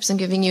in your groups? I'm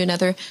giving you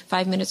another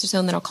 5 minutes or so,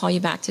 and then I'll call you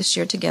back to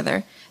share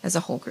together as a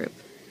whole group.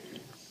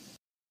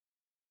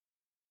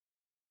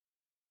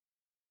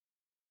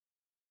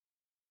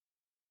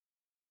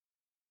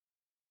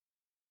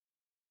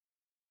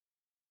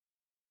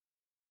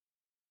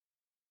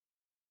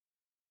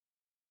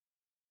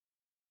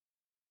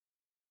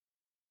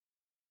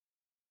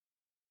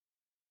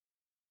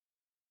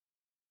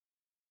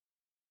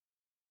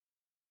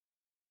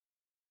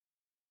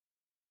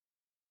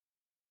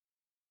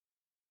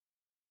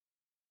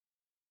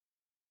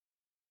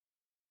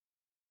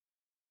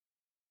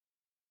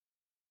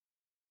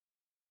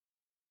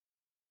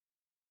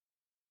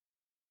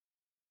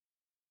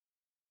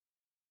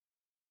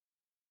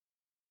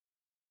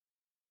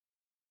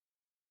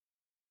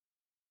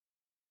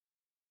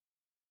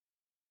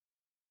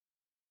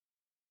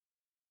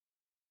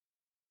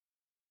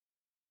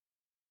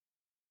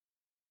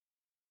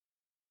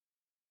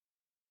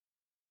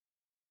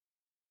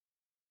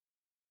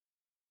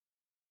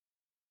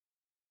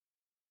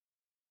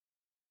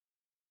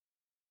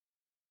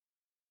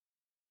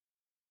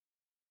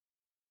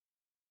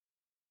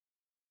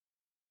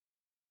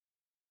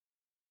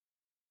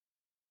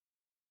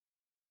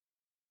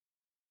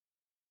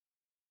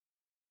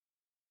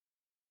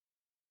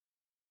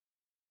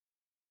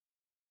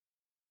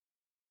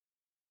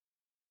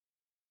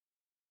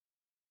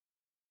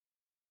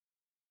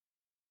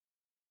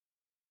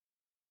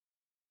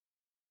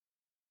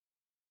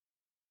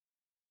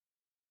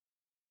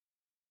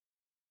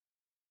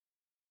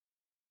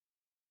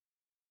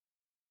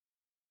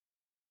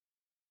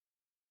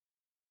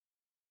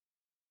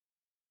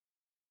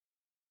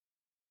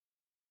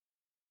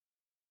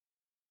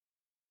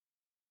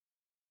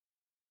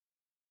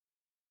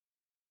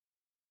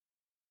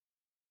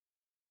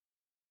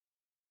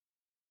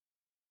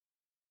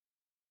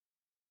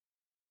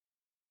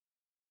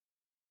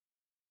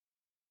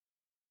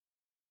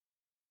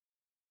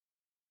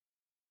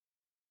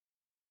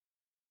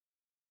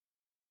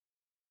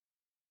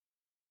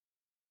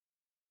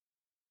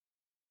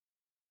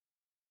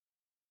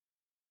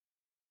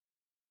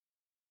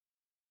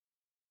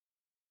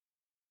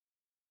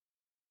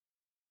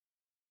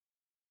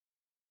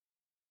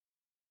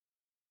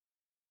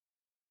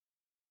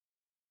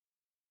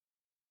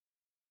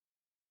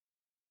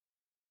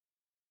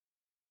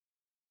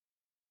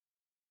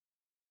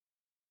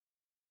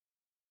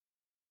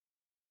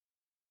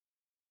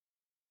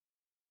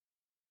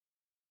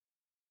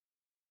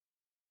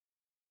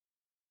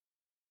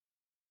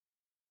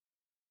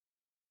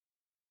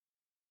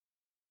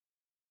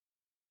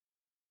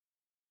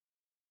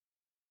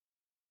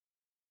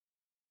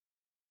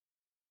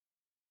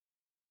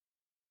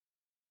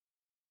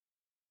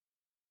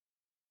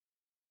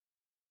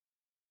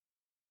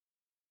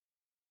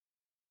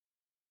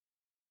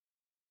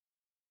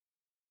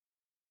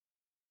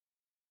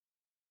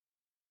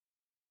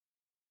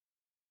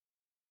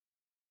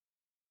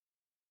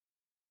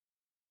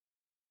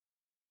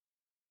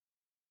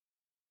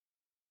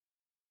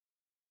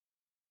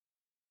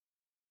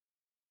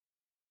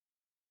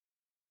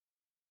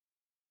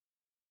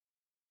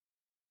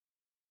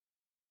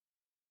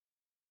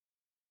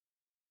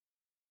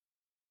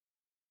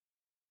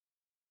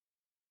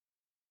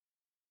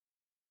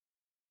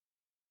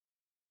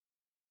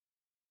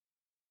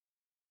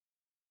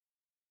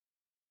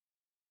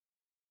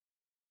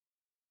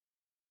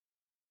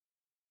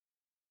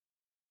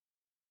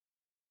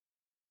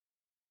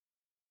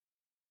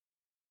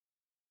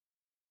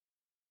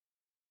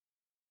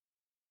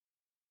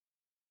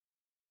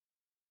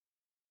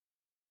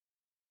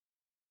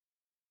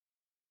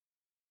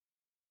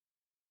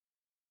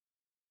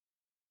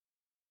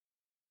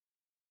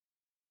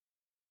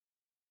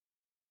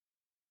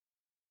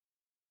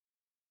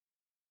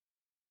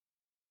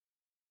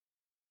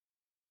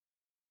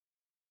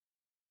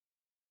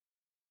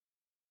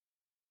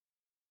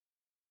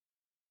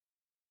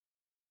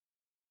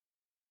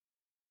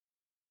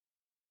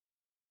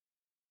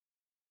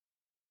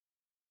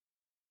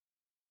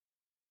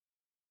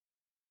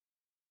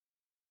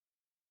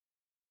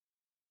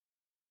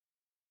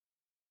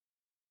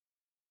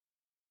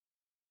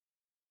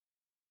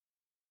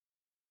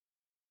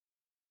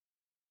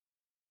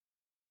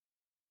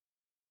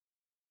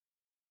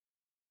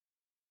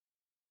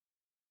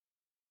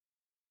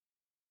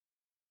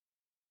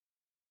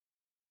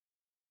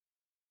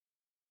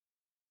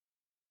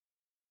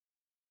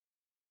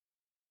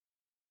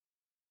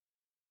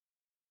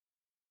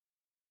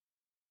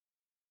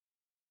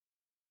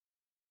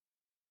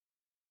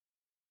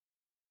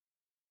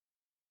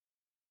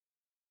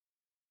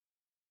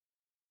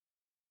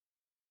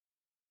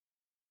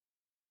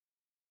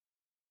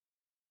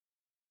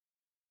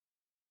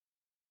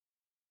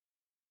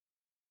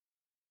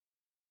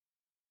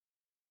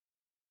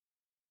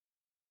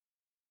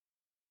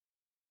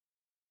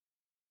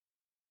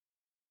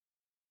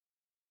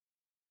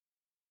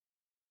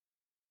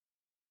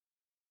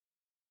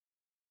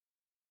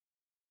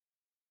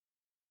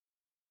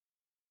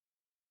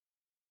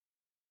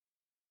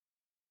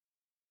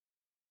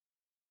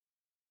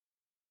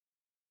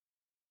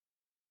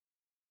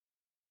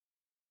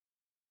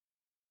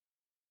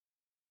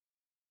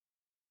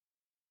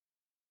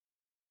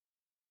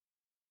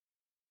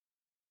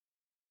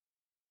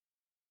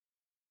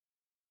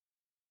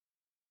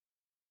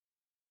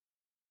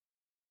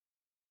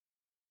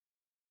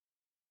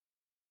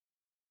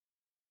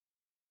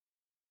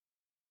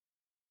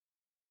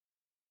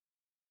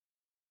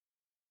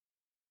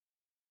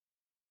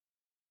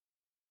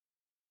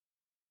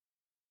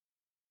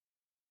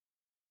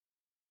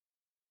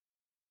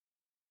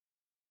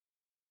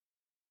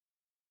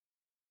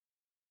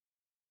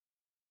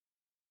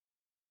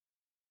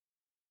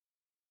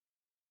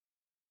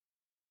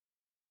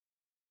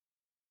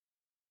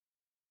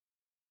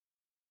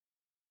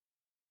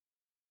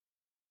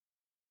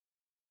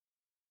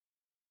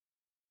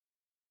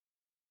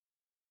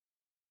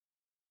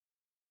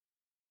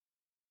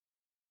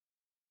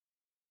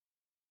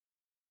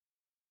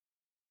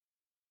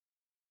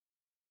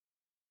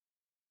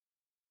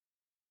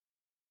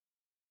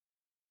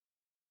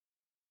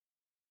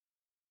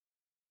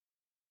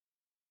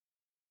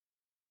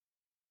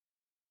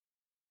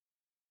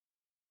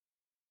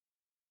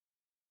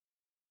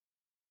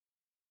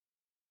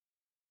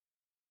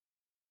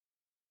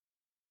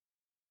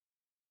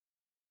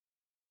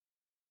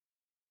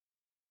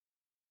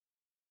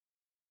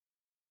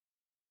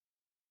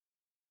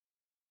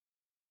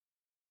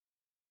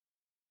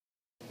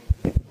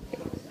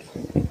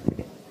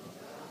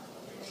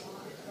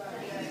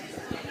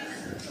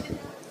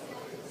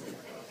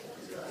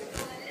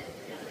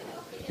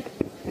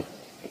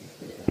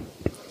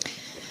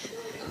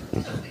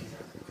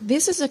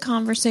 This is a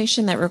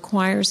conversation that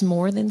requires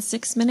more than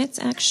 6 minutes,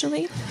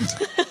 actually.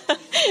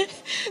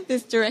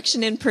 This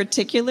direction in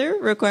particular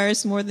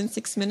requires more than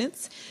 6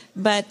 minutes.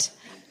 But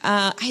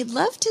I'd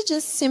love to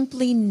just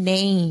simply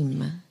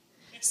name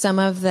some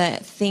of the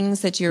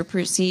things that you're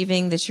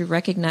perceiving that you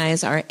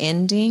recognize are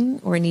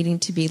ending or needing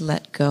to be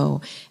let go.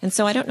 And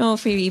so I don't know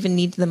if we even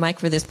need the mic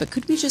for this, but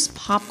could we just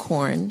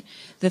popcorn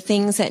the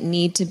things that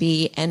need to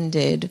be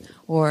ended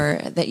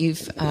or that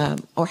you've,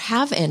 or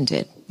have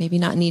ended, maybe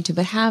not need to,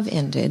 but have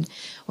ended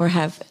or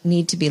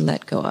need to be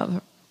let go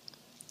of?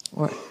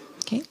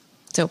 Okay.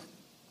 So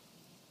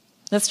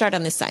let's start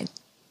on this side.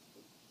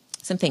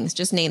 Some things,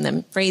 just name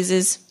them.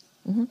 Phrases.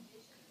 Mm-hmm.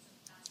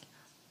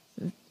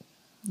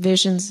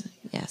 Visions,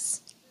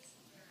 yes.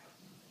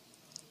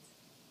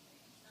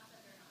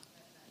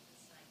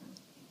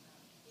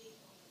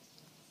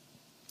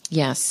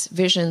 Yes,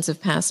 visions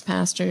of past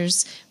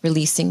pastors,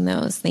 releasing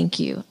those. Thank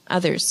you.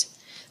 Others,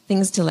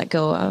 things to let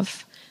go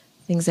of,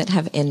 things that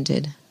have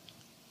ended.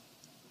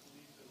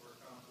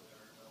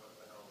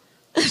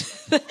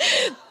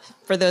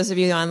 For those of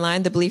you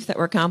online, the belief that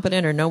we're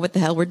competent or know what the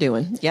hell we're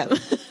doing. Yep.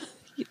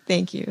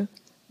 Thank you.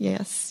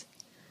 Yes.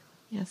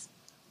 Yes.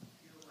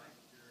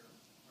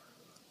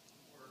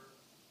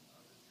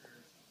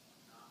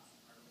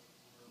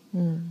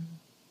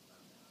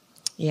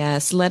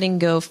 Yes, letting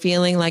go,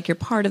 feeling like you're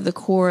part of the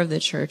core of the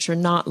church or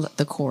not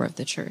the core of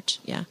the church.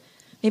 Yeah.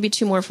 Maybe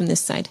 2 more from this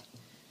side.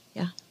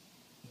 Yeah.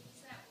 Things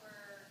that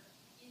were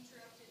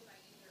interrupted by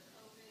either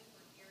COVID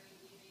or Gary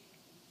leaving,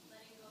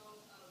 letting go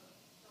of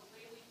the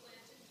way we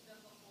planted them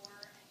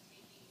before and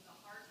taking the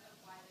heart of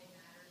why they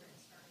mattered and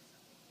starting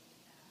something new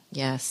with that.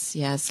 Yes,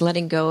 yes.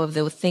 Letting go of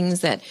the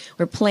things that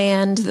were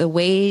planned, the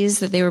ways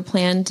that they were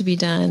planned to be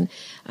done,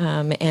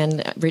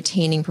 and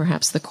retaining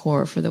perhaps the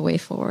core for the way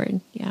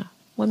forward. Yeah.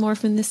 One more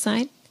from this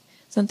side.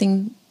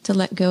 Something to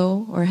let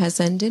go or has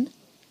ended.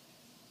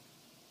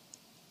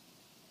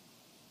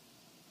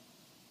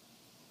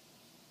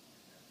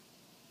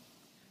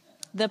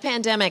 The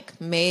pandemic.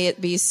 May it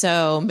be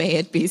so. May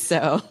it be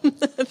so.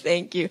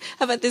 Thank you.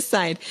 How about this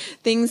side?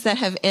 Things that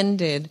have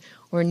ended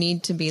or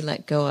need to be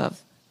let go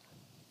of.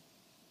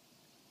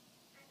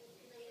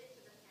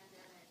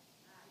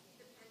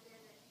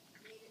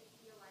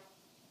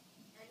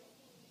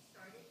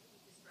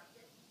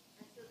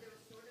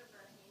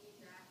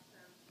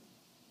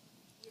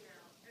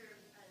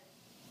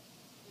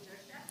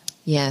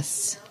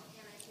 Yes.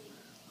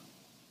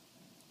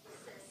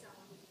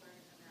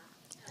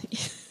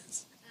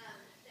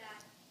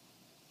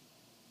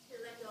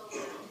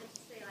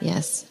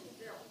 Yes.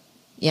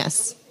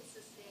 Yes.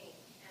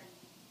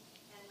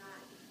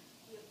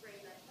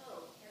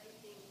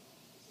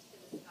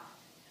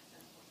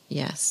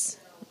 Yes.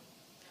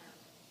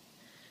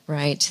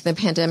 Right. The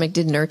pandemic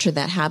did nurture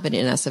that habit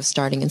in us of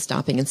starting and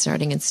stopping and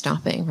starting and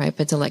stopping, right?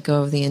 But to let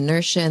go of the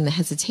inertia and the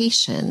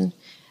hesitation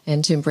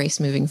and to embrace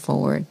moving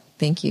forward.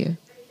 Thank you.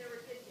 There were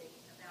good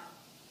things about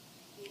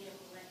being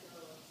able to let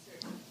go of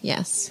certain,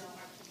 Yes. our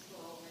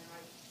control and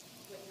what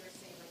you were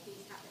saying, like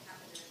things have to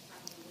happen in a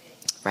timely way.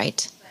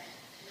 Right. But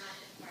not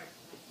the part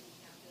like we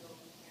can't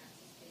build, we can't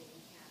sustain,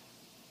 we can't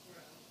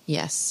grow.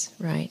 Yes.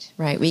 Right.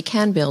 Right. We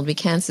can build, we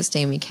can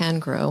sustain, we can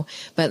grow,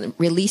 but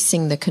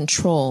releasing the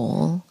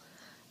control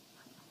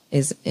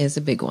is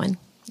a big one.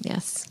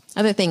 Yes.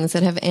 Other things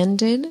that have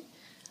ended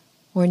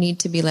or need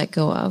to be let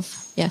go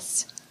of.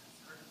 Yes.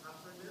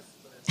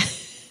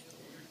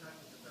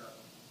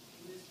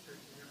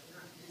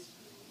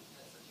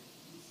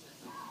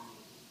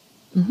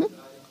 Mm-hmm.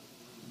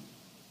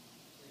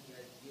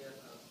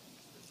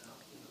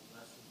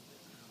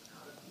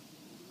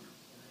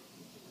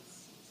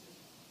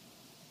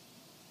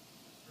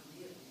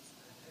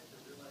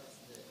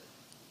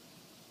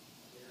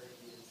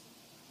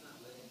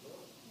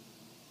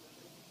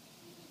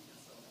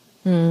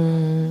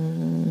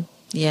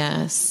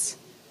 Yes.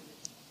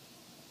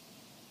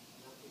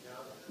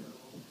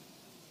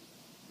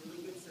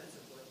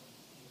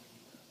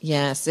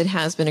 Yes, it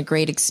has been a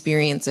great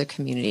experience of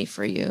community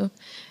for you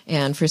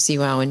and for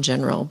CWOW in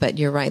general. But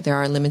you're right, there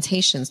are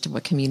limitations to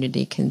what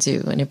community can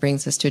do, and it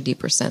brings us to a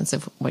deeper sense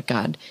of what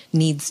God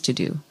needs to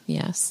do.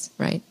 Yes,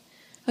 right.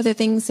 Other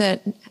things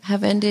that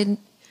have ended,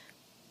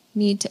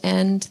 need to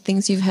end,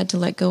 things you've had to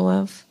let go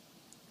of?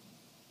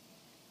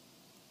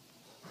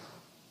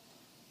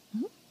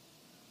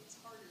 It's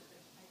harder,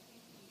 but I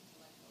think we need to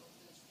let go of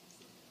those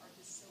things that are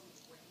just so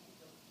ingrained to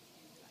go with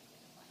you that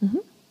identify. Mm-hmm.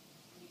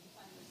 We need to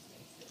find those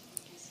things that we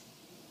just,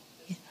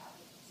 those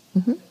habits,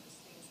 Mm-hmm. those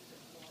things that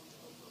are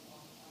formed over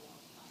a long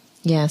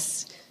time.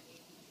 Yes.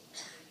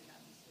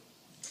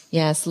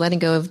 Yes, letting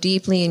go of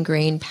deeply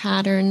ingrained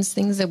patterns,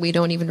 things that we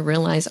don't even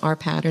realize are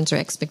patterns or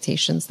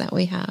expectations that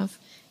we have.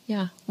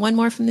 Yeah. One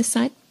more from this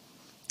side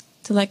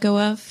to let go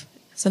of,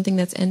 something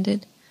that's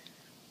ended.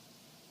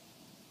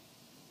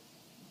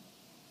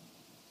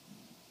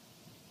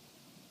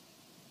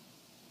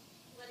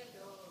 Letting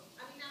go of,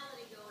 I mean, not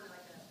letting go in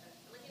like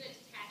in a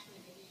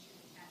detachment, maybe you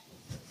should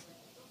detachment sort of way.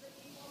 But the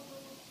people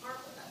who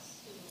aren't with us,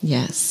 who,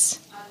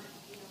 Yes. some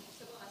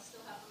of us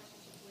still have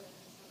relationships with,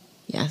 and some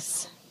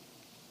Yes.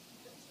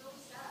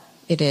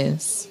 It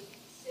is.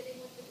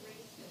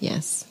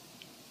 Yes.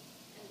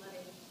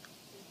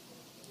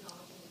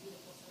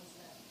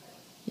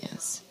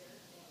 Yes.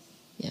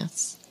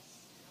 Yes.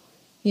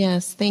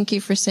 Yes. Thank you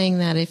for saying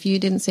that. If you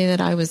didn't say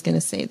that, I was going to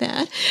say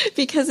that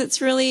because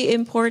it's really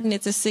important.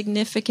 It's a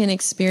significant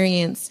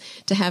experience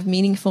to have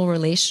meaningful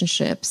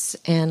relationships,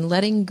 and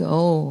letting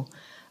go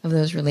of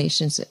those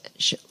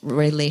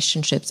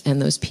relationships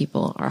and those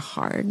people are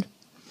hard.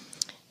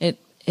 It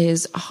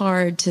is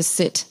hard to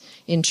sit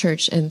in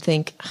church and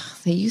think, oh,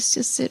 they used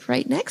to sit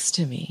right next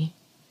to me.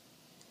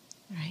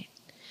 Right.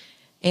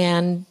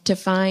 And to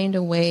find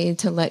a way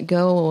to let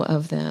go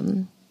of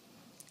them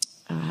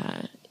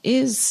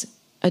is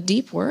a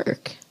deep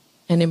work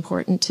and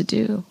important to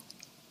do.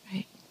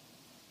 Right.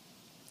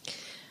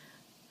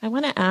 I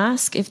want to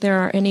ask if there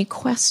are any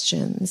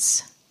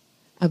questions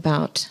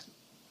about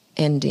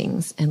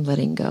endings and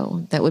letting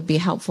go that would be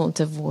helpful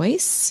to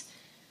voice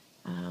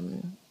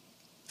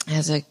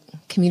as a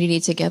community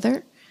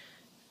together.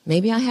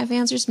 Maybe I have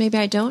answers, maybe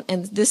I don't,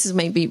 and this is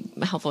maybe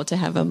helpful to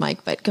have a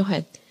mic, but go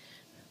ahead.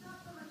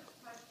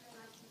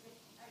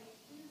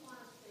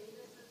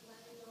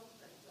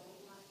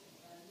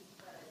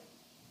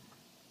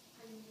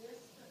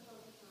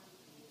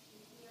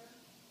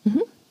 Mm-hmm.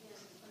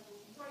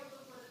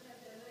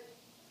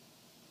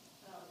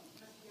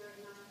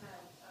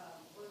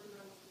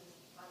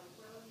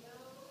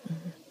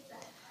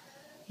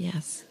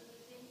 Yes.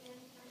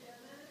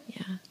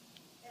 Yeah.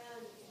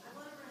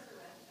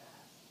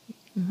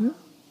 Mm-hmm.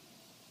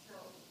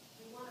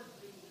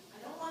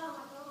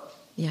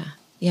 Yeah.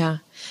 Yeah.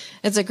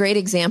 It's a great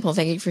example.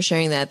 Thank you for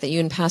sharing that you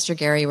and Pastor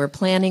Gary were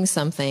planning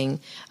something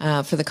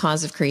for the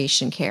cause of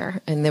creation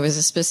care. And there was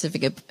a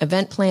specific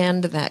event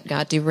planned that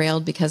got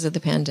derailed because of the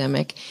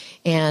pandemic.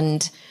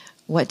 And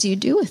what do you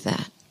do with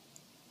that?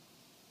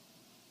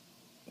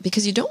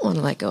 Because you don't want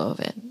to let go of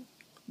it.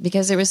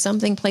 Because there was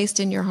something placed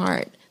in your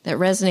heart that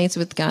resonates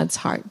with God's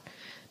heart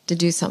to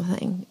do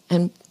something.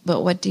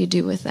 But what do you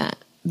do with that?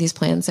 These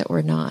plans that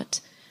were not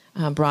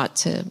brought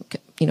to,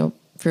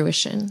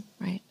 fruition,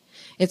 right?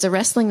 It's a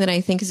wrestling that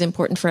I think is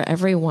important for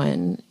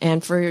everyone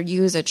and for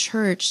you as a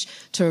church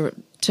to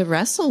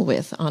wrestle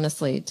with,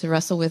 honestly, to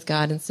wrestle with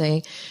God and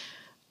say,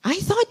 I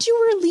thought you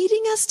were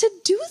leading us to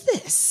do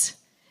this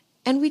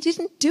and we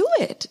didn't do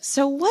it.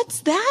 So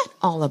what's that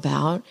all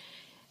about?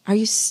 Are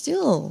you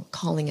still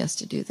calling us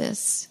to do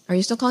this? Are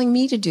you still calling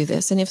me to do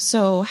this? And if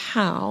so,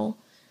 how?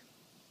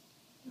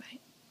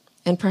 Right.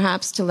 And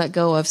perhaps to let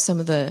go of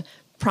some of the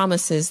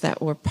promises that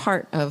were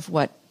part of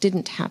what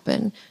didn't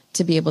happen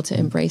to be able to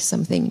embrace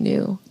something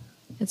new.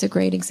 It's a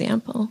great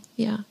example.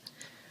 Yeah.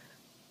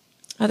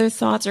 Other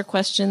thoughts or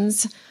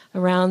questions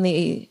around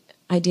the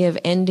idea of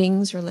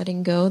endings or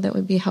letting go that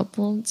would be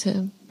helpful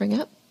to bring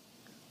up?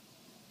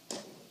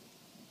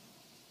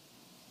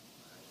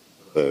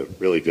 The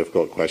really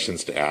difficult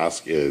questions to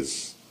ask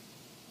is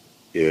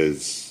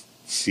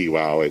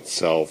CWOW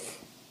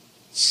itself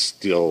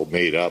still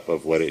made up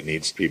of what it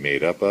needs to be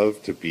made up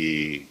of to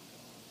be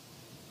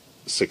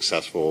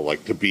successful,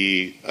 like to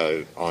be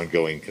an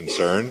ongoing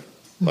concern?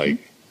 Mm-hmm.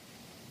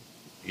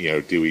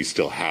 Like, do we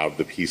still have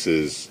the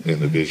pieces and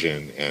the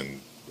vision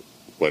and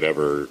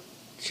whatever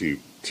to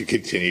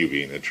continue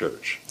being a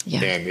church?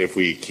 Yeah. And if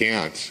we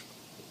can't,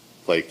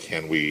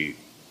 can we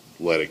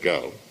let it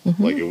go?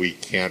 Mm-hmm. If we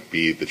can't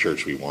be the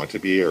church we want to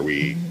be, are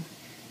we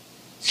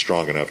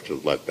strong enough to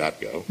let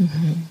that go?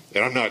 Mm-hmm.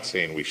 And I'm not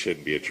saying we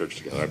shouldn't be a church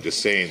together. I'm just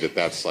saying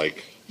that's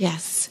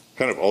yes,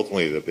 kind of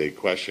ultimately the big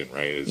question,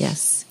 right?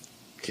 Yes.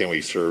 Can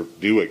we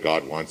do what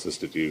God wants us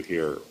to do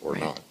here or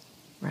not?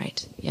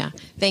 Right. Yeah.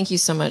 Thank you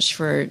so much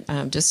for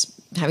just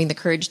having the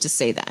courage to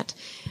say that.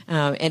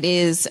 It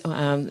is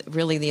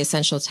really the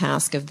essential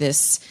task of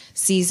this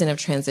season of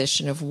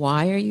transition of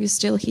why are you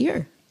still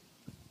here?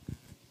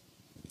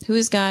 Who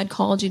has God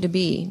called you to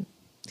be?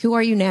 Who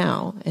are you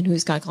now? And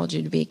who's God called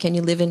you to be? Can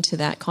you live into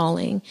that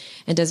calling?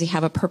 And does he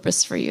have a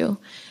purpose for you?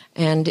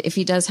 And if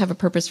he does have a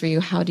purpose for you,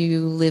 how do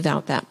you live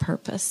out that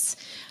purpose?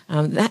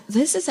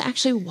 This is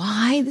actually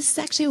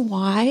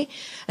why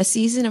a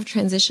season of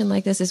transition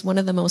like this is one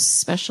of the most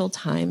special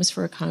times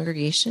for a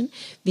congregation,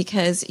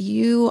 because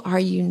you are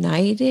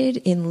united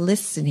in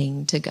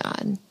listening to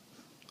God.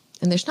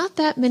 And there's not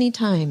that many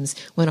times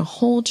when a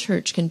whole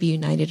church can be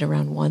united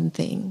around one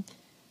thing,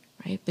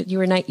 right? But you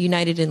are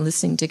united in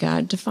listening to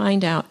God to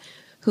find out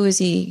who is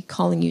he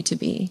calling you to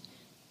be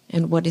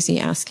and what is he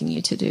asking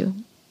you to do.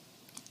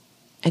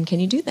 And can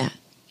you do that?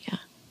 Yeah.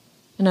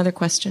 Another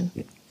question.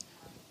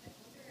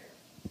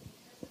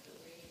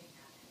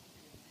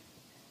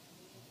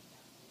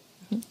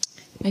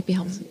 Might be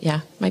helpful.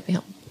 Yeah, might be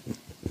helpful.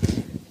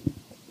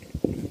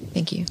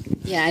 Thank you.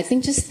 Yeah, I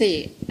think just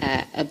the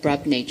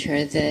abrupt nature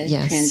of the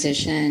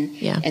transition.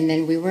 Yeah. And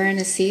then we were in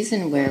a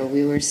season where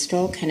we were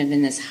still kind of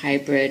in this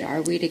hybrid,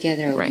 are we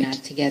together, are we not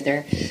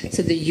together?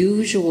 So the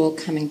usual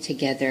coming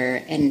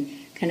together and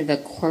kind of a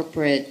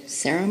corporate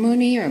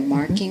ceremony or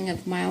marking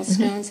of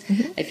milestones,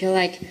 I feel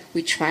like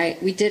we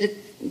did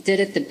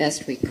it the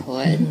best we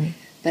could,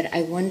 but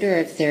I wonder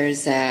if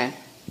there's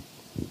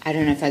I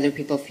don't know if other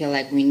people feel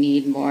like we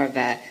need more of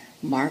a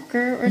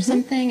marker or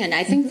something. And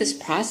I think this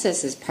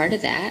process is part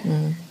of that,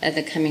 of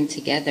the coming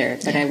together.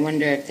 But I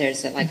wonder if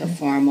there's a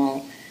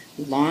formal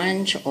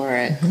launch or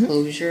a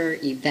closure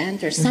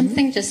event or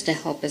something just to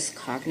help us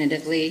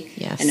cognitively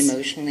and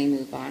emotionally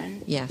move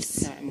on. Yes.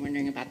 So I'm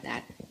wondering about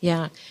that.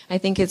 Yeah, I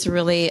think it's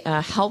really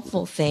a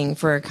helpful thing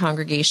for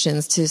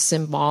congregations to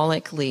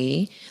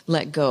symbolically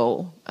let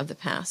go of the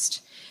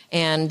past.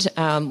 And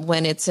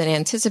when it's an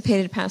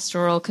anticipated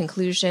pastoral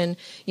conclusion,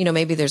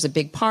 maybe there's a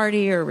big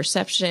party or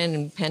reception,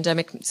 and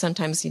pandemic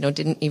sometimes,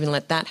 didn't even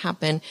let that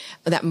happen.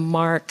 That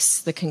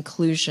marks the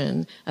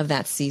conclusion of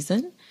that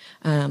season.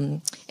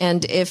 And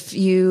if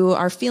you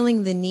are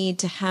feeling the need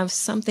to have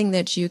something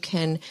that you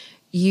can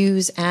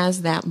use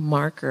as that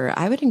marker,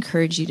 I would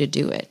encourage you to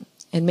do it.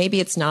 And maybe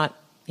it's not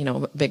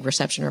a big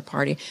reception or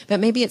party, but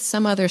maybe it's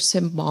some other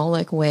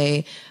symbolic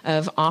way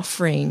of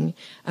offering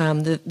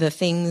the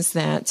things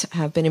that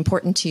have been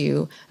important to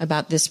you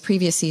about this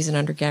previous season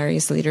under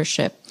Gary's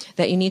leadership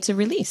that you need to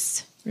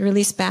release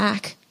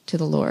back to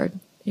the Lord.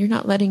 You're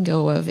not letting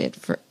go of it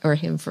or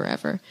him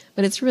forever,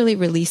 but it's really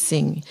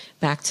releasing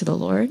back to the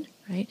Lord,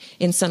 right?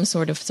 In some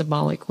sort of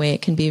symbolic way.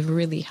 It can be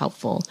really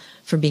helpful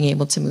for being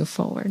able to move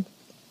forward.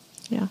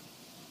 Yeah.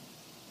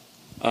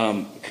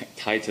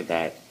 Tied to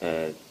that,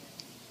 I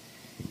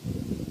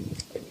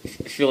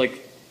feel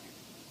like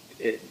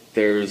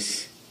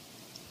there's,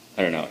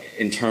 I don't know,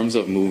 in terms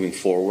of moving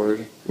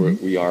forward,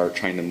 we are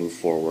trying to move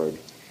forward,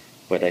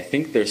 but I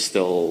think there's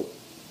still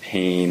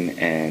pain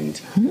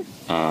and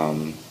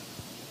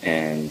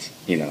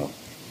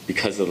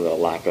because of the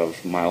lack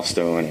of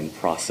milestone and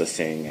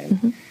processing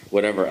and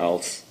whatever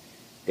else,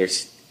 I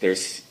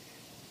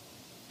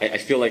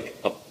feel like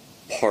a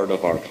part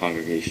of our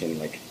congregation,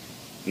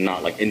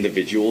 not like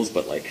individuals,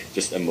 but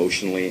just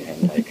emotionally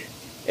and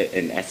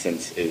in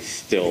essence is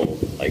still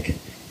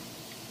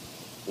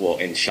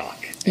in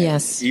shock.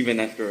 Yes. Even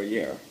after a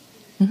year.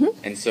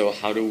 And so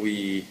how do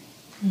we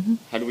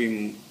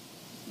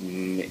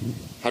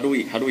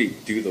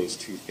do those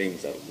two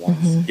things at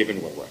once, given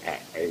where we're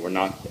at, right? We're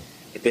not,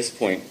 at this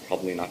point,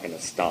 probably not going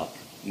to stop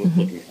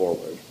looking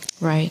forward.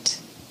 Right.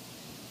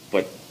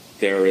 But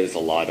there is a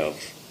lot of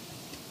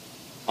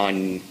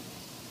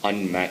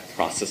unmet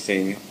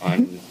processing,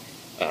 kind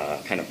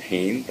of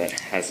pain that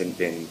hasn't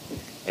been,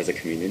 as a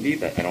community,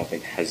 that I don't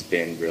think has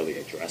been really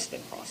addressed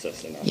and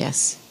processed in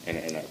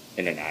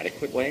an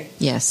adequate way.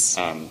 Yes.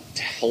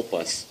 To help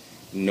us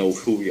know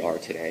who we are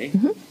today,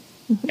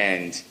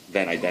 and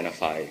then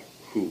identify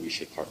who we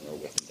should partner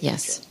with in the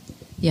future.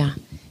 Yeah.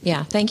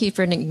 Yeah. Thank you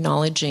for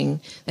acknowledging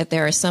that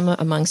there are some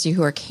amongst you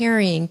who are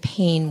carrying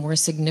pain more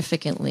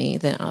significantly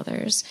than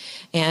others.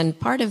 And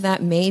part of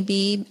that may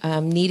be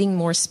needing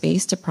more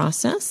space to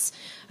process.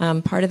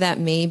 Part of that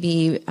may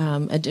be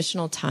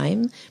additional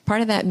time.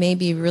 Part of that may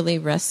be really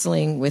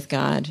wrestling with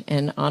God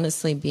and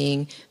honestly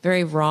being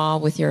very raw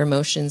with your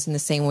emotions in the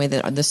same way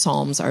that the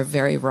Psalms are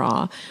very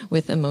raw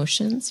with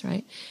emotions,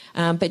 right?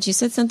 But you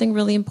said something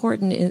really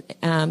important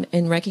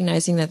in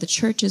recognizing that the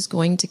church is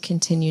going to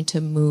continue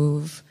to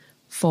move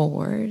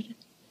forward.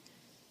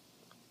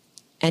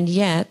 And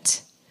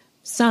yet,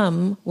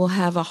 some will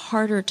have a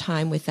harder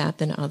time with that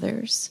than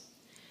others.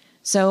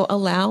 So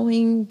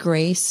allowing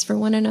grace for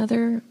one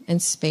another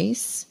and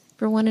space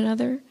for one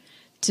another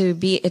to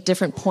be at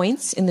different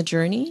points in the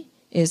journey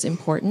is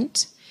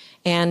important.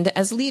 And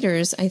as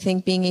leaders, I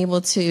think being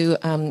able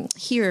to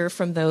hear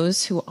from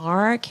those who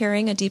are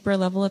carrying a deeper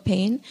level of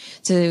pain,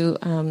 to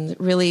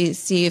really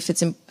see if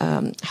it's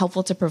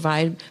helpful to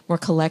provide more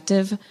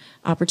collective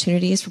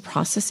opportunities for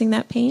processing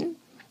that pain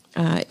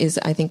is,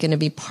 I think, going to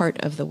be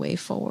part of the way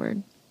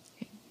forward.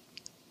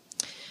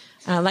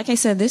 Like I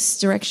said, this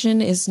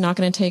direction is not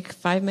going to take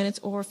 5 minutes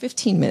or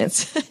 15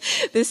 minutes.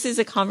 This is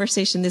a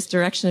conversation. This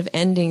direction of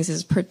endings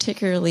is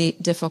particularly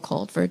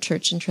difficult for a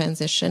church in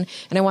transition.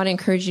 And I want to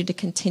encourage you to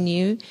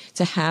continue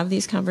to have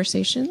these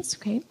conversations.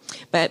 Okay.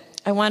 But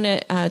I want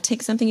to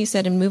take something you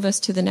said and move us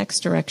to the next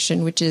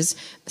direction, which is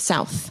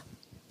south.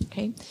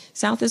 Okay.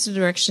 South is a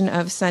direction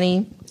of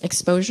sunny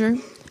exposure,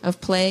 of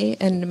play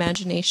and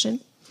imagination.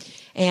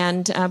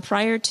 And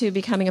prior to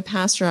becoming a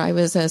pastor, I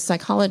was a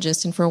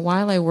psychologist, and for a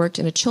while I worked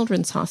in a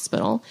children's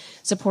hospital,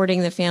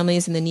 supporting the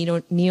families in the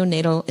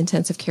neonatal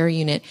intensive care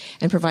unit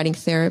and providing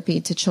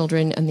therapy to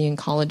children in the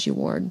oncology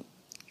ward.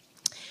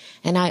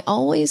 And I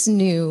always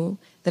knew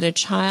that a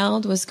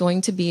child was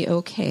going to be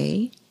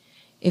okay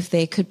if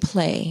they could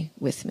play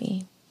with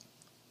me.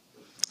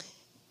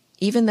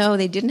 Even though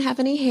they didn't have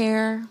any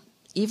hair,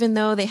 even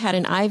though they had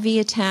an IV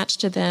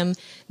attached to them,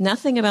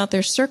 nothing about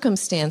their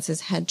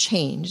circumstances had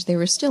changed. They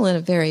were still in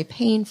a very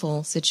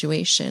painful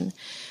situation.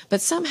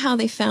 But somehow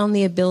they found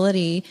the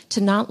ability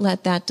to not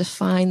let that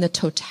define the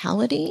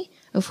totality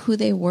of who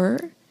they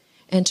were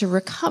and to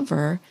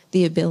recover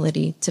the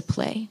ability to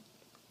play.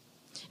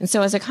 And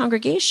so as a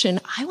congregation,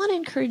 I want to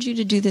encourage you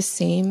to do the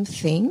same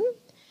thing,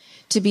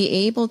 to be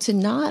able to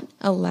not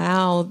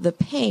allow the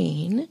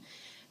pain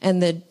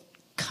and the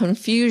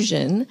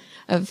confusion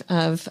of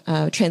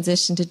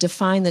transition to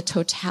define the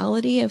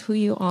totality of who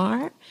you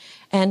are,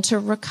 and to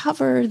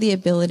recover the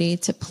ability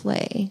to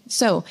play.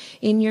 So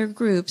in your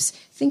groups,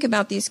 think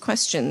about these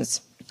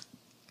questions.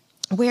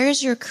 Where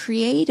is your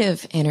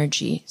creative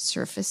energy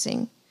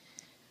surfacing?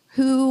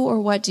 Who or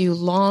what do you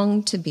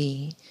long to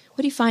be?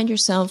 What do you find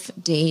yourself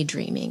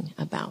daydreaming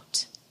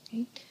about?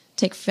 Okay?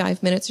 Take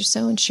 5 minutes or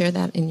so and share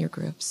that in your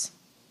groups.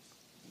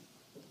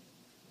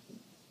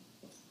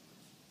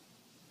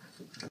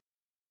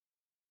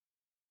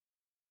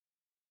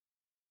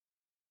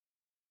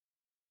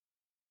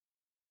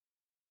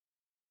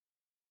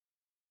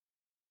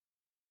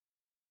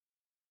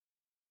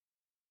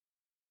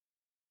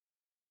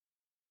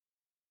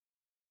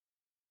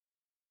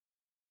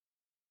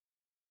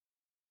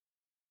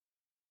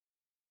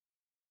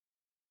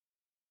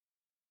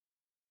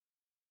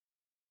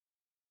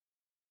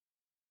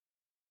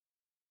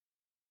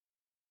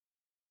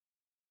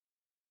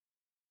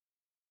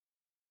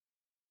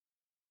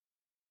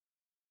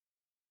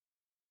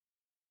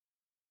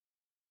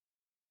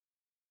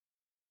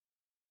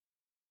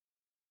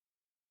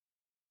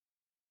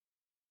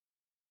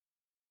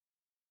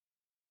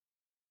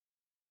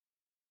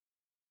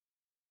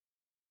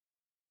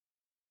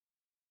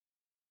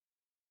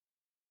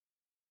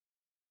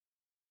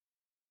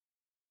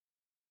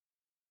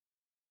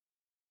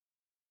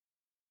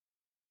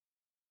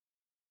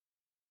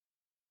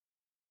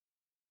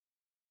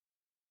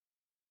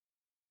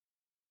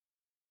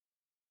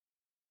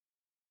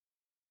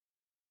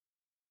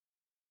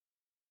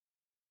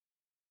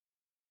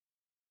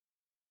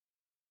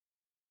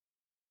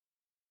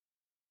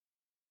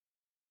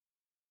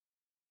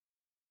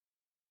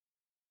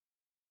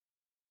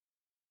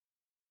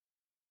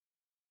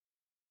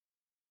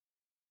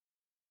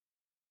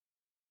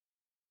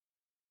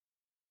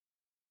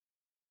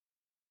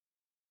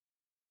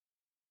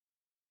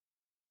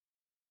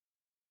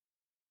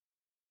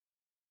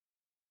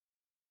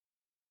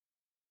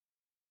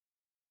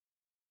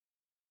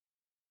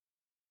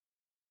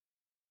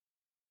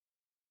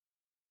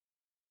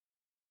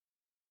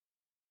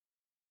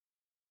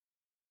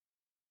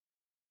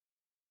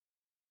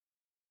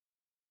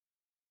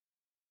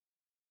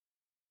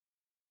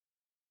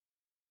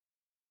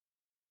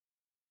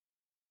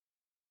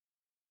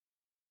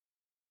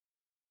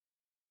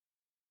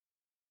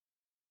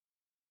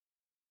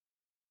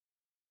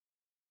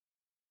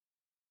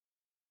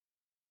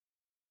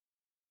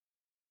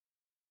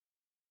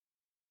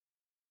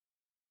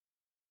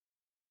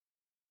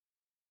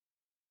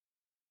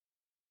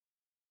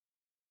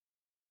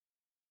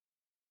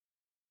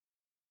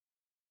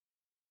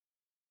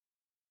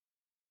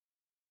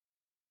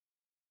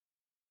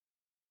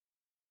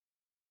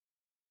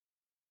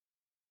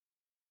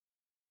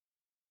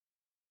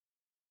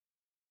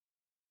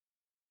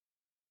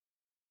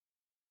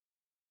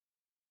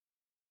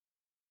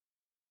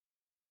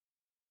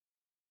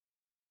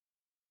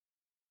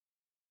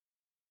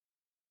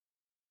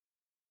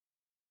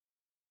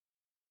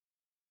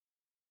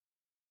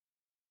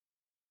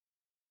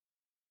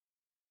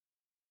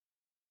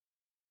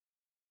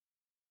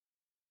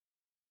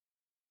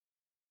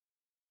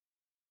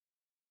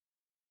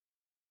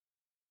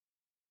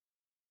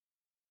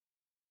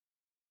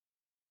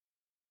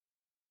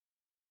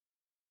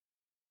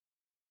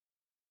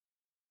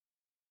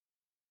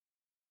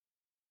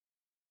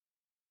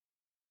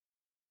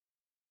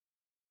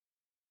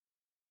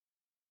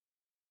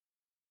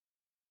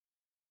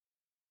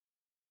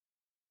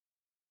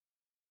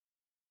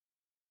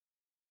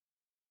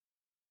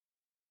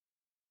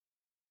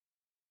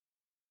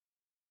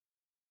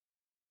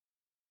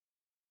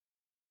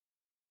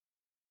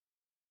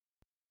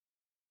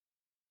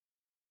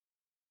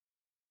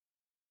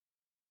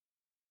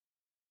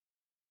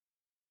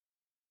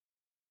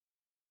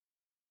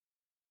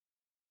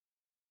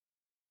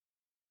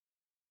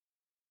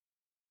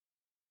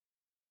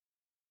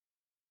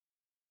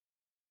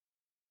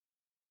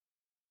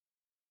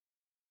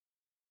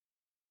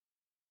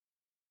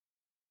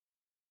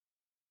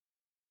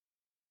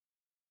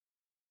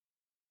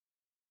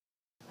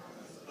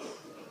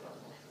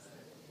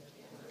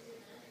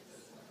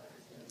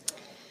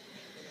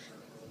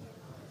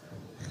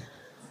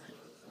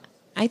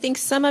 I think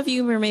some of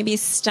you were maybe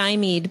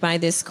stymied by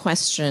this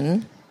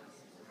question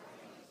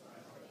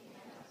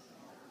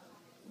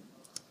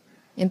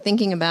in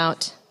thinking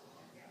about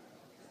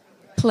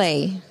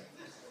play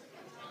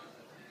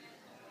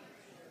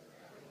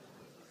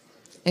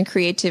and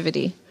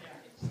creativity.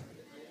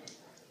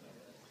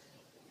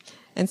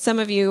 And some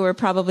of you were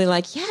probably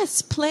like,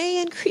 yes, play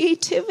and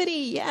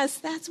creativity. Yes,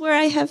 that's where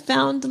I have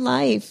found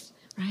life,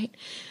 right?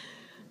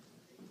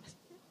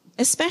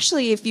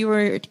 Especially if you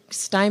were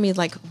stymied,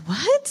 like,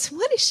 what?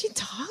 What is she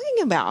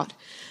talking about?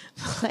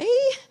 Play?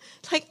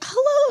 Like,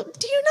 hello,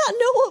 do you not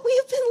know what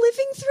we have been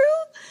living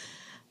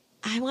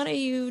through? I wanted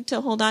you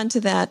to hold on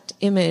to that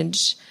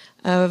image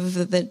of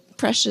the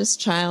precious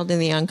child in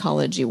the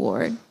oncology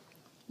ward.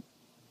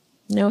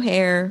 No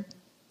hair,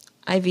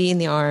 IV in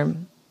the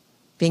arm,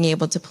 being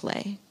able to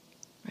play,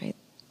 right?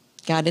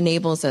 God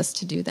enables us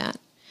to do that.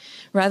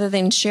 Rather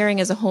than sharing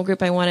as a whole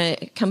group, I want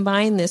to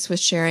combine this with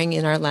sharing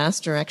in our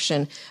last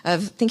direction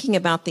of thinking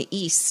about the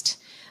East.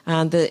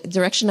 the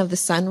direction of the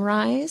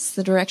sunrise,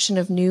 the direction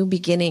of new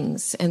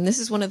beginnings. And this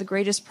is one of the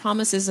greatest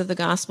promises of the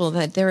gospel,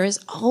 that there is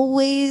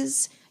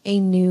always a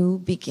new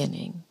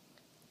beginning.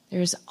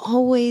 There's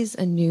always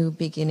a new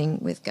beginning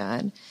with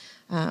God.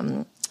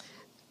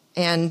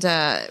 And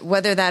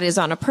whether that is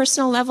on a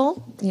personal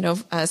level,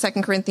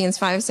 2 Corinthians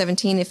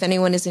 5:17, if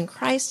anyone is in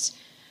Christ,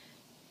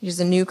 he is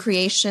a new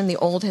creation. The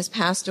old has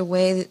passed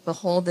away.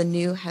 Behold, the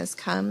new has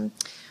come.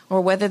 Or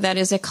whether that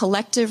is a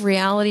collective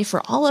reality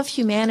for all of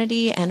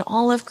humanity and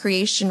all of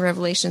creation.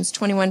 Revelations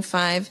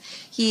 21:5,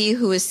 he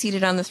who is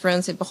seated on the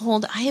throne said,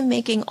 behold, I am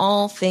making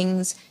all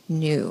things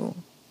new.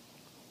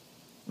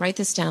 Write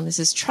this down. This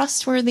is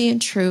trustworthy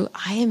and true.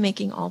 I am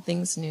making all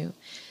things new.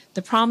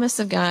 The promise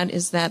of God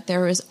is that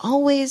there is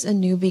always a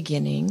new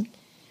beginning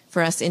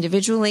for us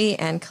individually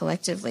and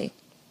collectively.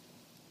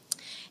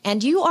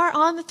 And you are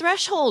on the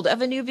threshold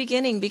of a new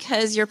beginning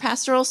because your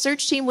pastoral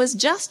search team was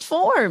just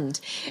formed.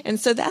 And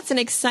so that's an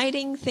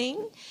exciting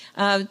thing.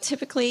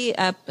 Typically,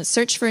 a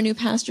search for a new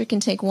pastor can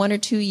take 1 or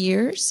 2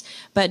 years,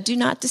 but do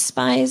not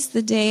despise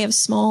the day of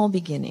small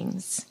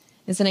beginnings.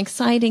 It's an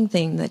exciting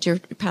thing that your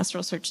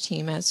pastoral search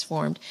team has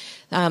formed.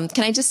 Can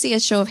I just see a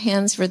show of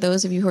hands for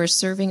those of you who are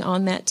serving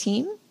on that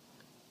team?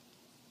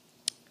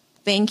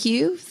 Thank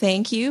you.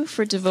 Thank you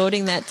for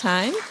devoting that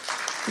time.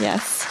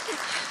 Yes.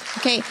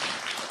 Okay.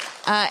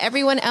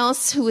 Everyone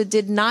else who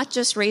did not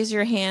just raise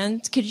your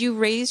hand, could you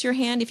raise your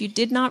hand if you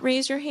did not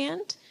raise your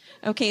hand?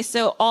 Okay,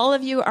 so all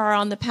of you are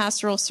on the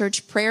pastoral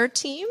search prayer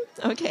team,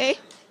 okay?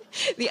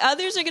 The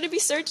others are going to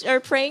be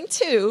praying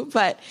too,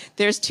 but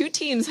there's 2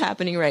 teams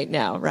happening right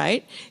now,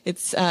 right?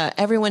 It's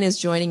everyone is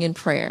joining in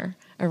prayer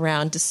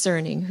around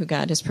discerning who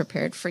God has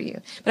prepared for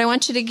you. But I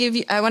want to give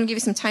you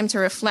some time to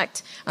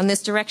reflect on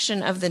this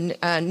direction of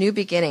the new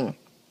beginning,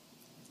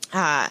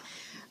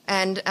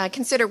 and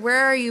consider,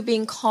 where are you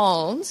being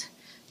called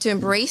to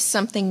embrace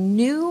something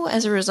new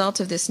as a result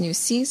of this new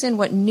season?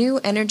 What new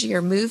energy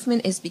or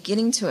movement is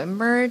beginning to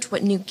emerge?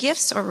 What new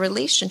gifts or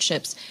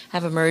relationships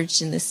have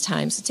emerged in this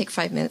time? So take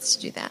 5 minutes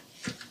to do that.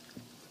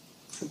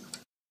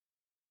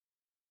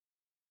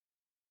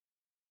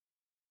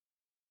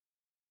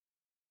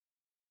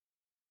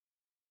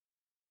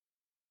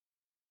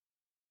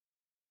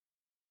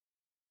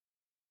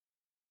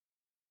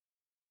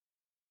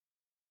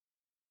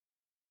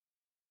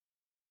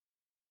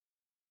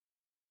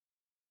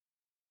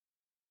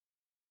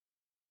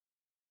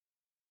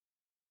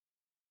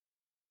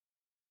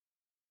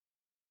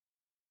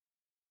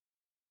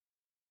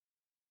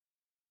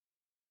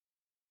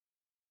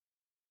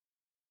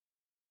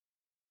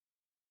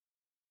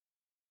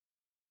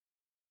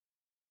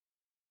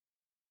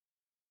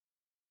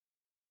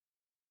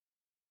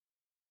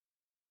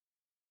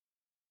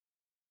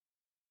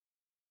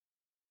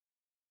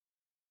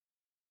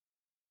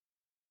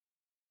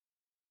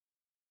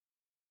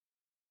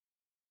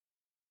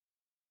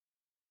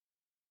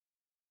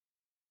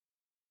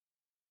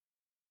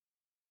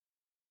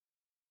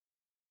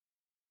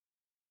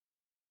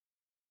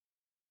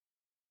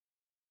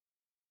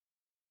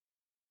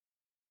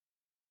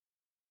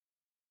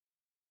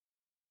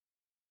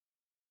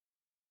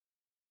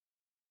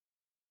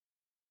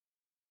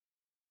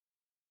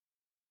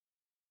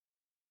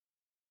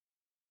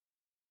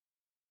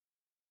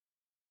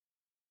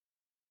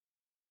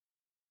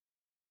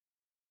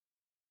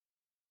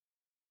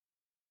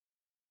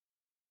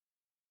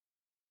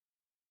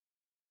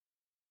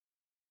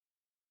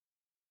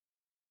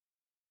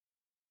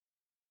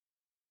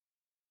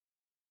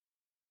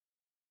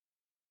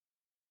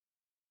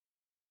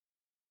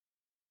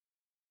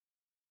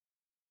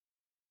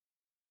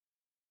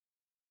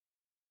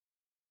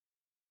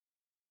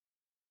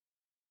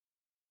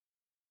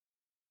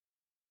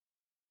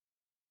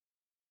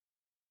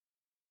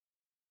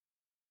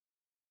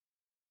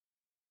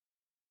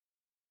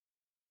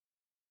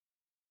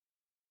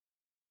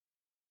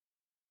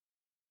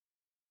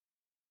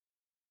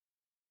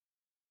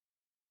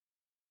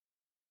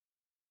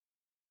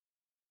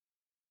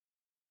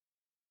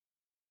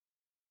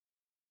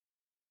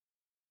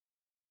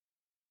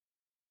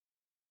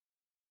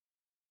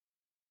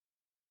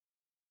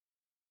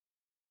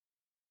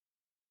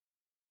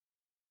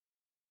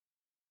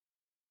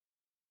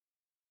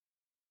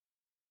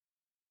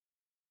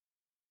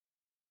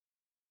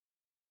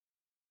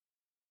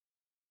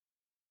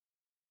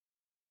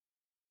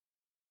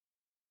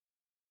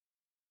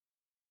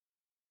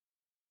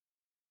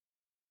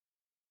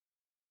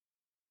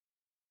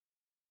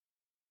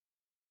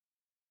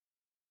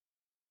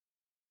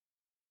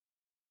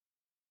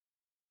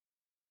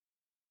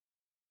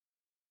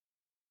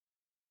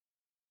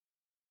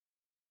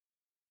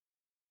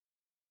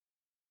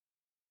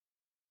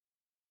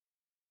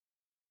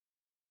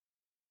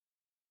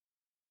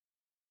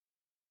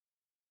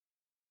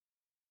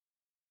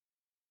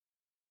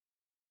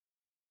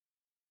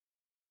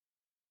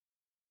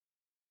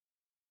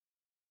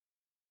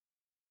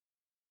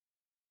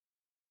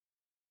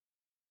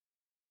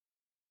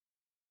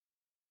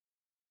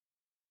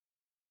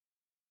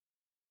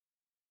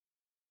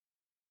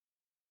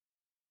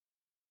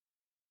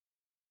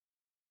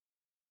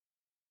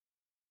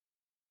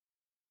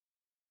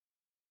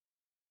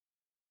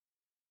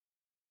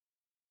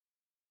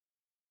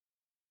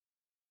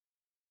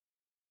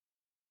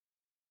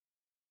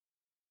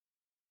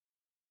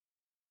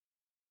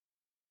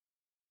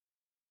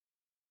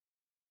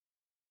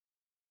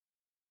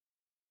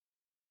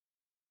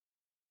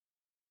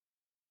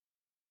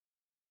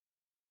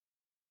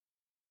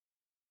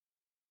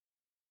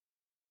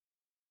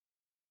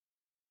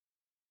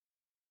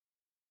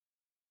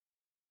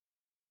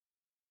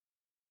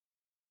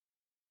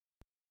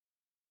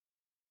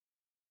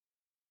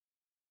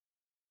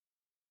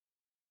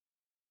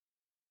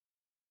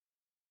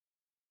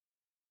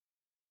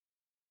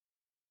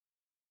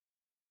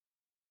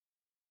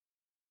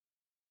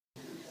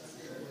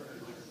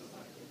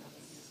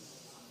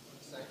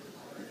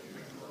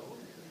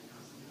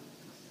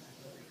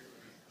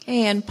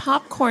 Okay, and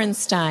popcorn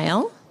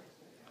style,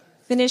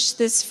 finish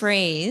this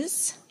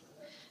phrase.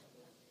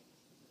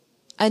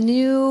 A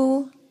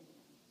new,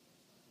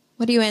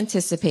 what are you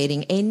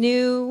anticipating? A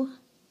new,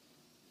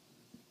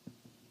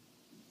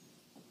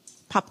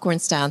 popcorn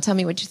style. Tell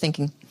me what you're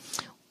thinking.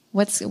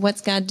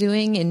 What's God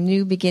doing in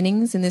new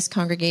beginnings in this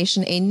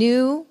congregation? A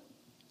new,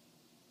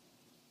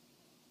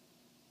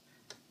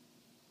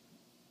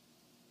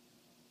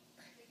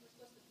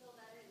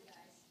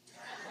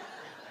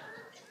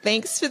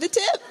 thanks for the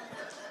tip.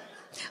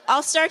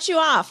 I'll start you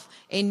off.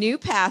 A new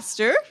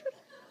pastor.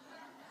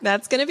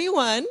 That's going to be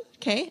one.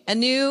 Okay. A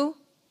new,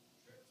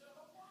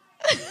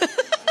 a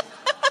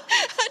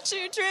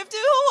true trip to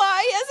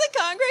Hawaii as a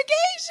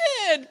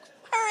congregation.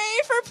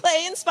 Hooray for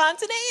play and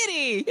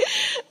spontaneity.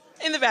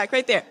 In the back,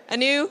 right there. A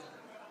new,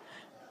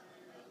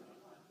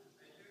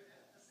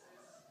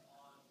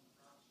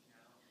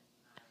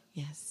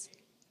 yes.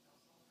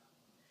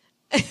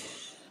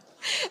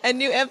 A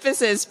new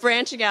emphasis,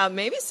 branching out,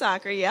 maybe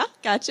soccer, yeah,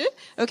 gotcha.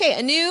 Okay,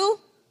 a new,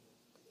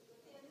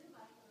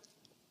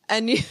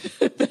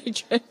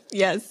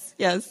 yes,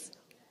 yes.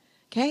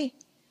 Okay.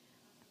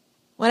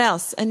 What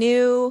else? A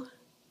new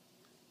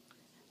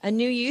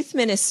youth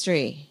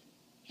ministry.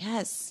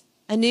 Yes.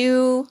 A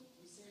new,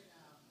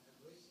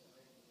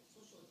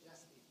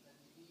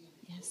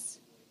 yes,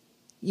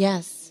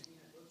 yes.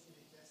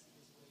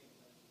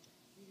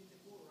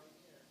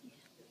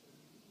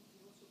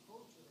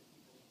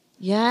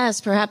 Yes,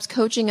 perhaps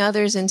coaching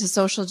others into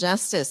social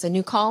justice, a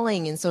new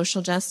calling in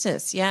social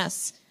justice.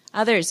 Yes.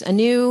 Others, a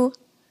new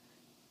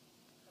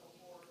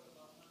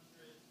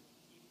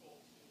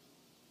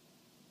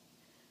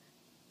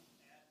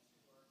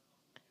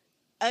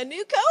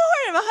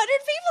cohort of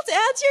 100 people to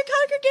add to your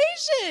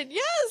congregation.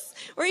 Yes.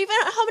 Or even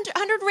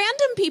 100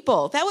 random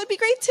people. That would be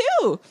great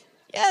too.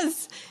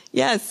 Yes.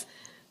 Yes.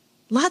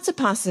 Lots of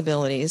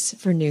possibilities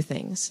for new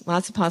things.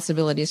 Lots of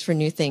possibilities for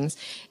new things.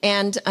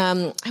 And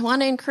I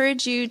want to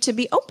encourage you to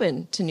be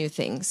open to new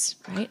things,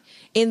 right?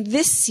 In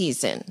this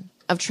season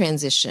of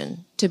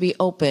transition, to be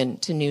open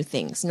to new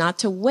things, not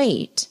to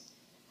wait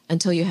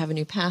until you have a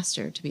new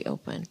pastor to be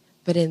open,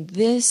 but in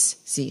this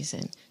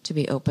season to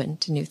be open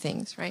to new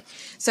things, right?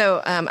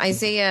 So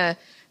Isaiah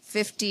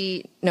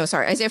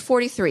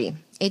 43,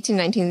 18,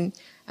 19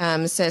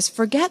 says,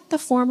 forget the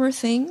former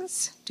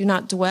things. Do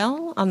not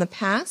dwell on the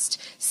past.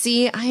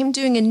 See, I am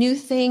doing a new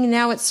thing.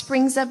 Now it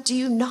springs up. Do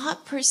you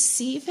not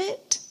perceive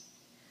it?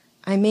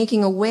 I'm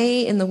making a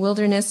way in the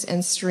wilderness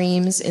and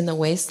streams in the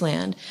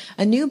wasteland.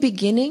 A new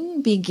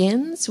beginning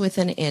begins with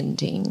an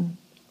ending.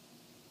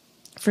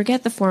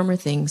 Forget the former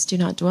things. Do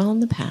not dwell on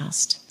the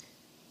past.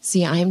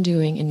 See, I am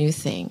doing a new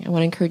thing. I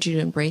want to encourage you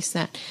to embrace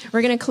that.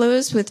 We're going to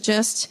close with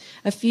just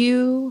a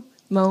few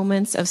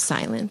moments of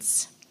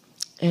silence.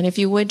 And if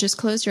you would, just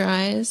close your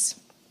eyes.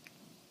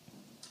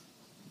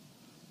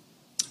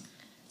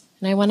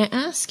 And I want to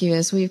ask you,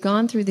 as we've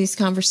gone through this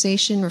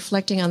conversation,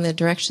 reflecting on the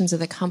directions of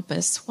the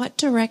compass, what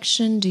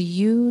direction do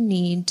you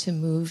need to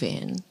move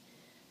in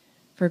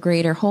for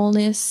greater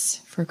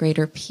wholeness, for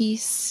greater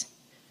peace,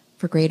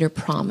 for greater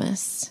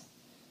promise?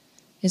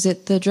 Is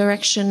it the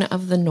direction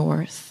of the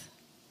north,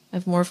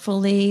 of more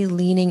fully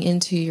leaning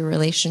into your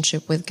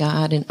relationship with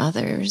God and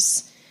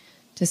others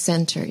to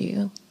center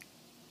you?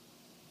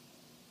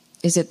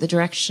 Is it the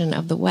direction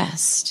of the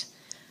west,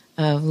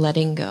 of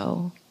letting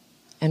go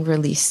and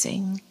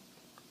releasing?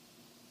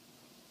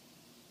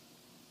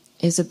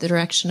 Is it the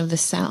direction of the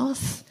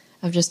south,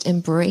 of just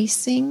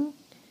embracing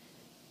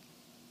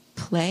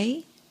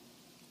play,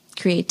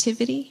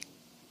 creativity,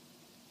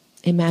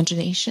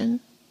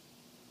 imagination?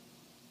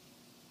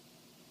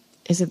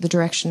 Is it the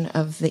direction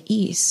of the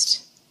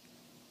east,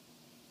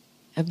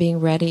 of being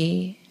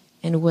ready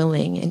and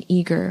willing and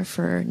eager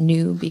for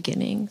new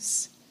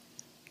beginnings?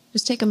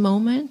 Just take a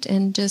moment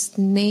and just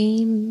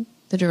name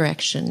the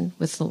direction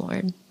with the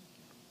Lord.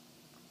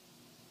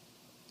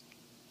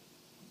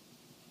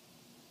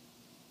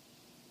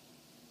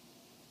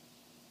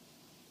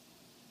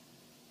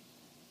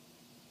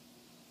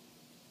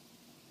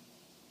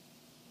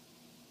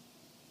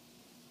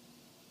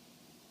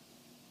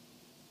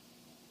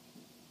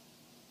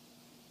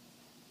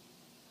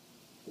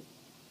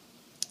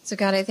 So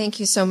God, I thank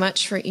you so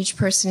much for each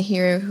person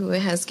here who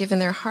has given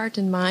their heart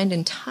and mind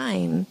and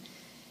time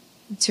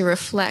to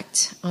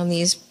reflect on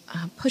these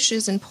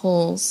pushes and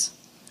pulls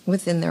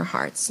within their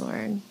hearts,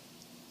 Lord.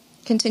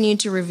 Continue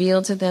to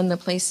reveal to them the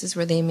places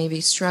where they may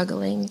be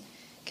struggling.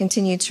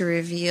 Continue to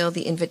reveal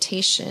the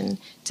invitation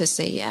to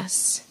say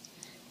yes.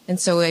 And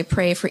so I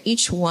pray for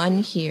each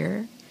one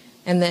here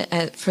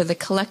and for the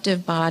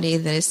collective body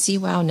that is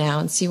CWOW now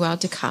and CWOW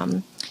to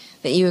come,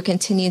 that you would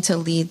continue to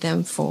lead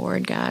them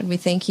forward, God. We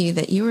thank you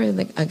that you are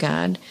a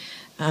God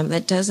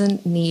that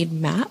doesn't need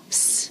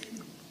maps,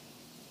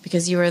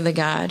 because you are the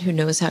God who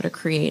knows how to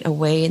create a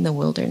way in the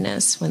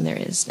wilderness when there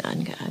is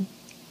none, God.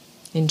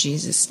 In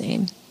Jesus'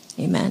 name,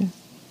 amen.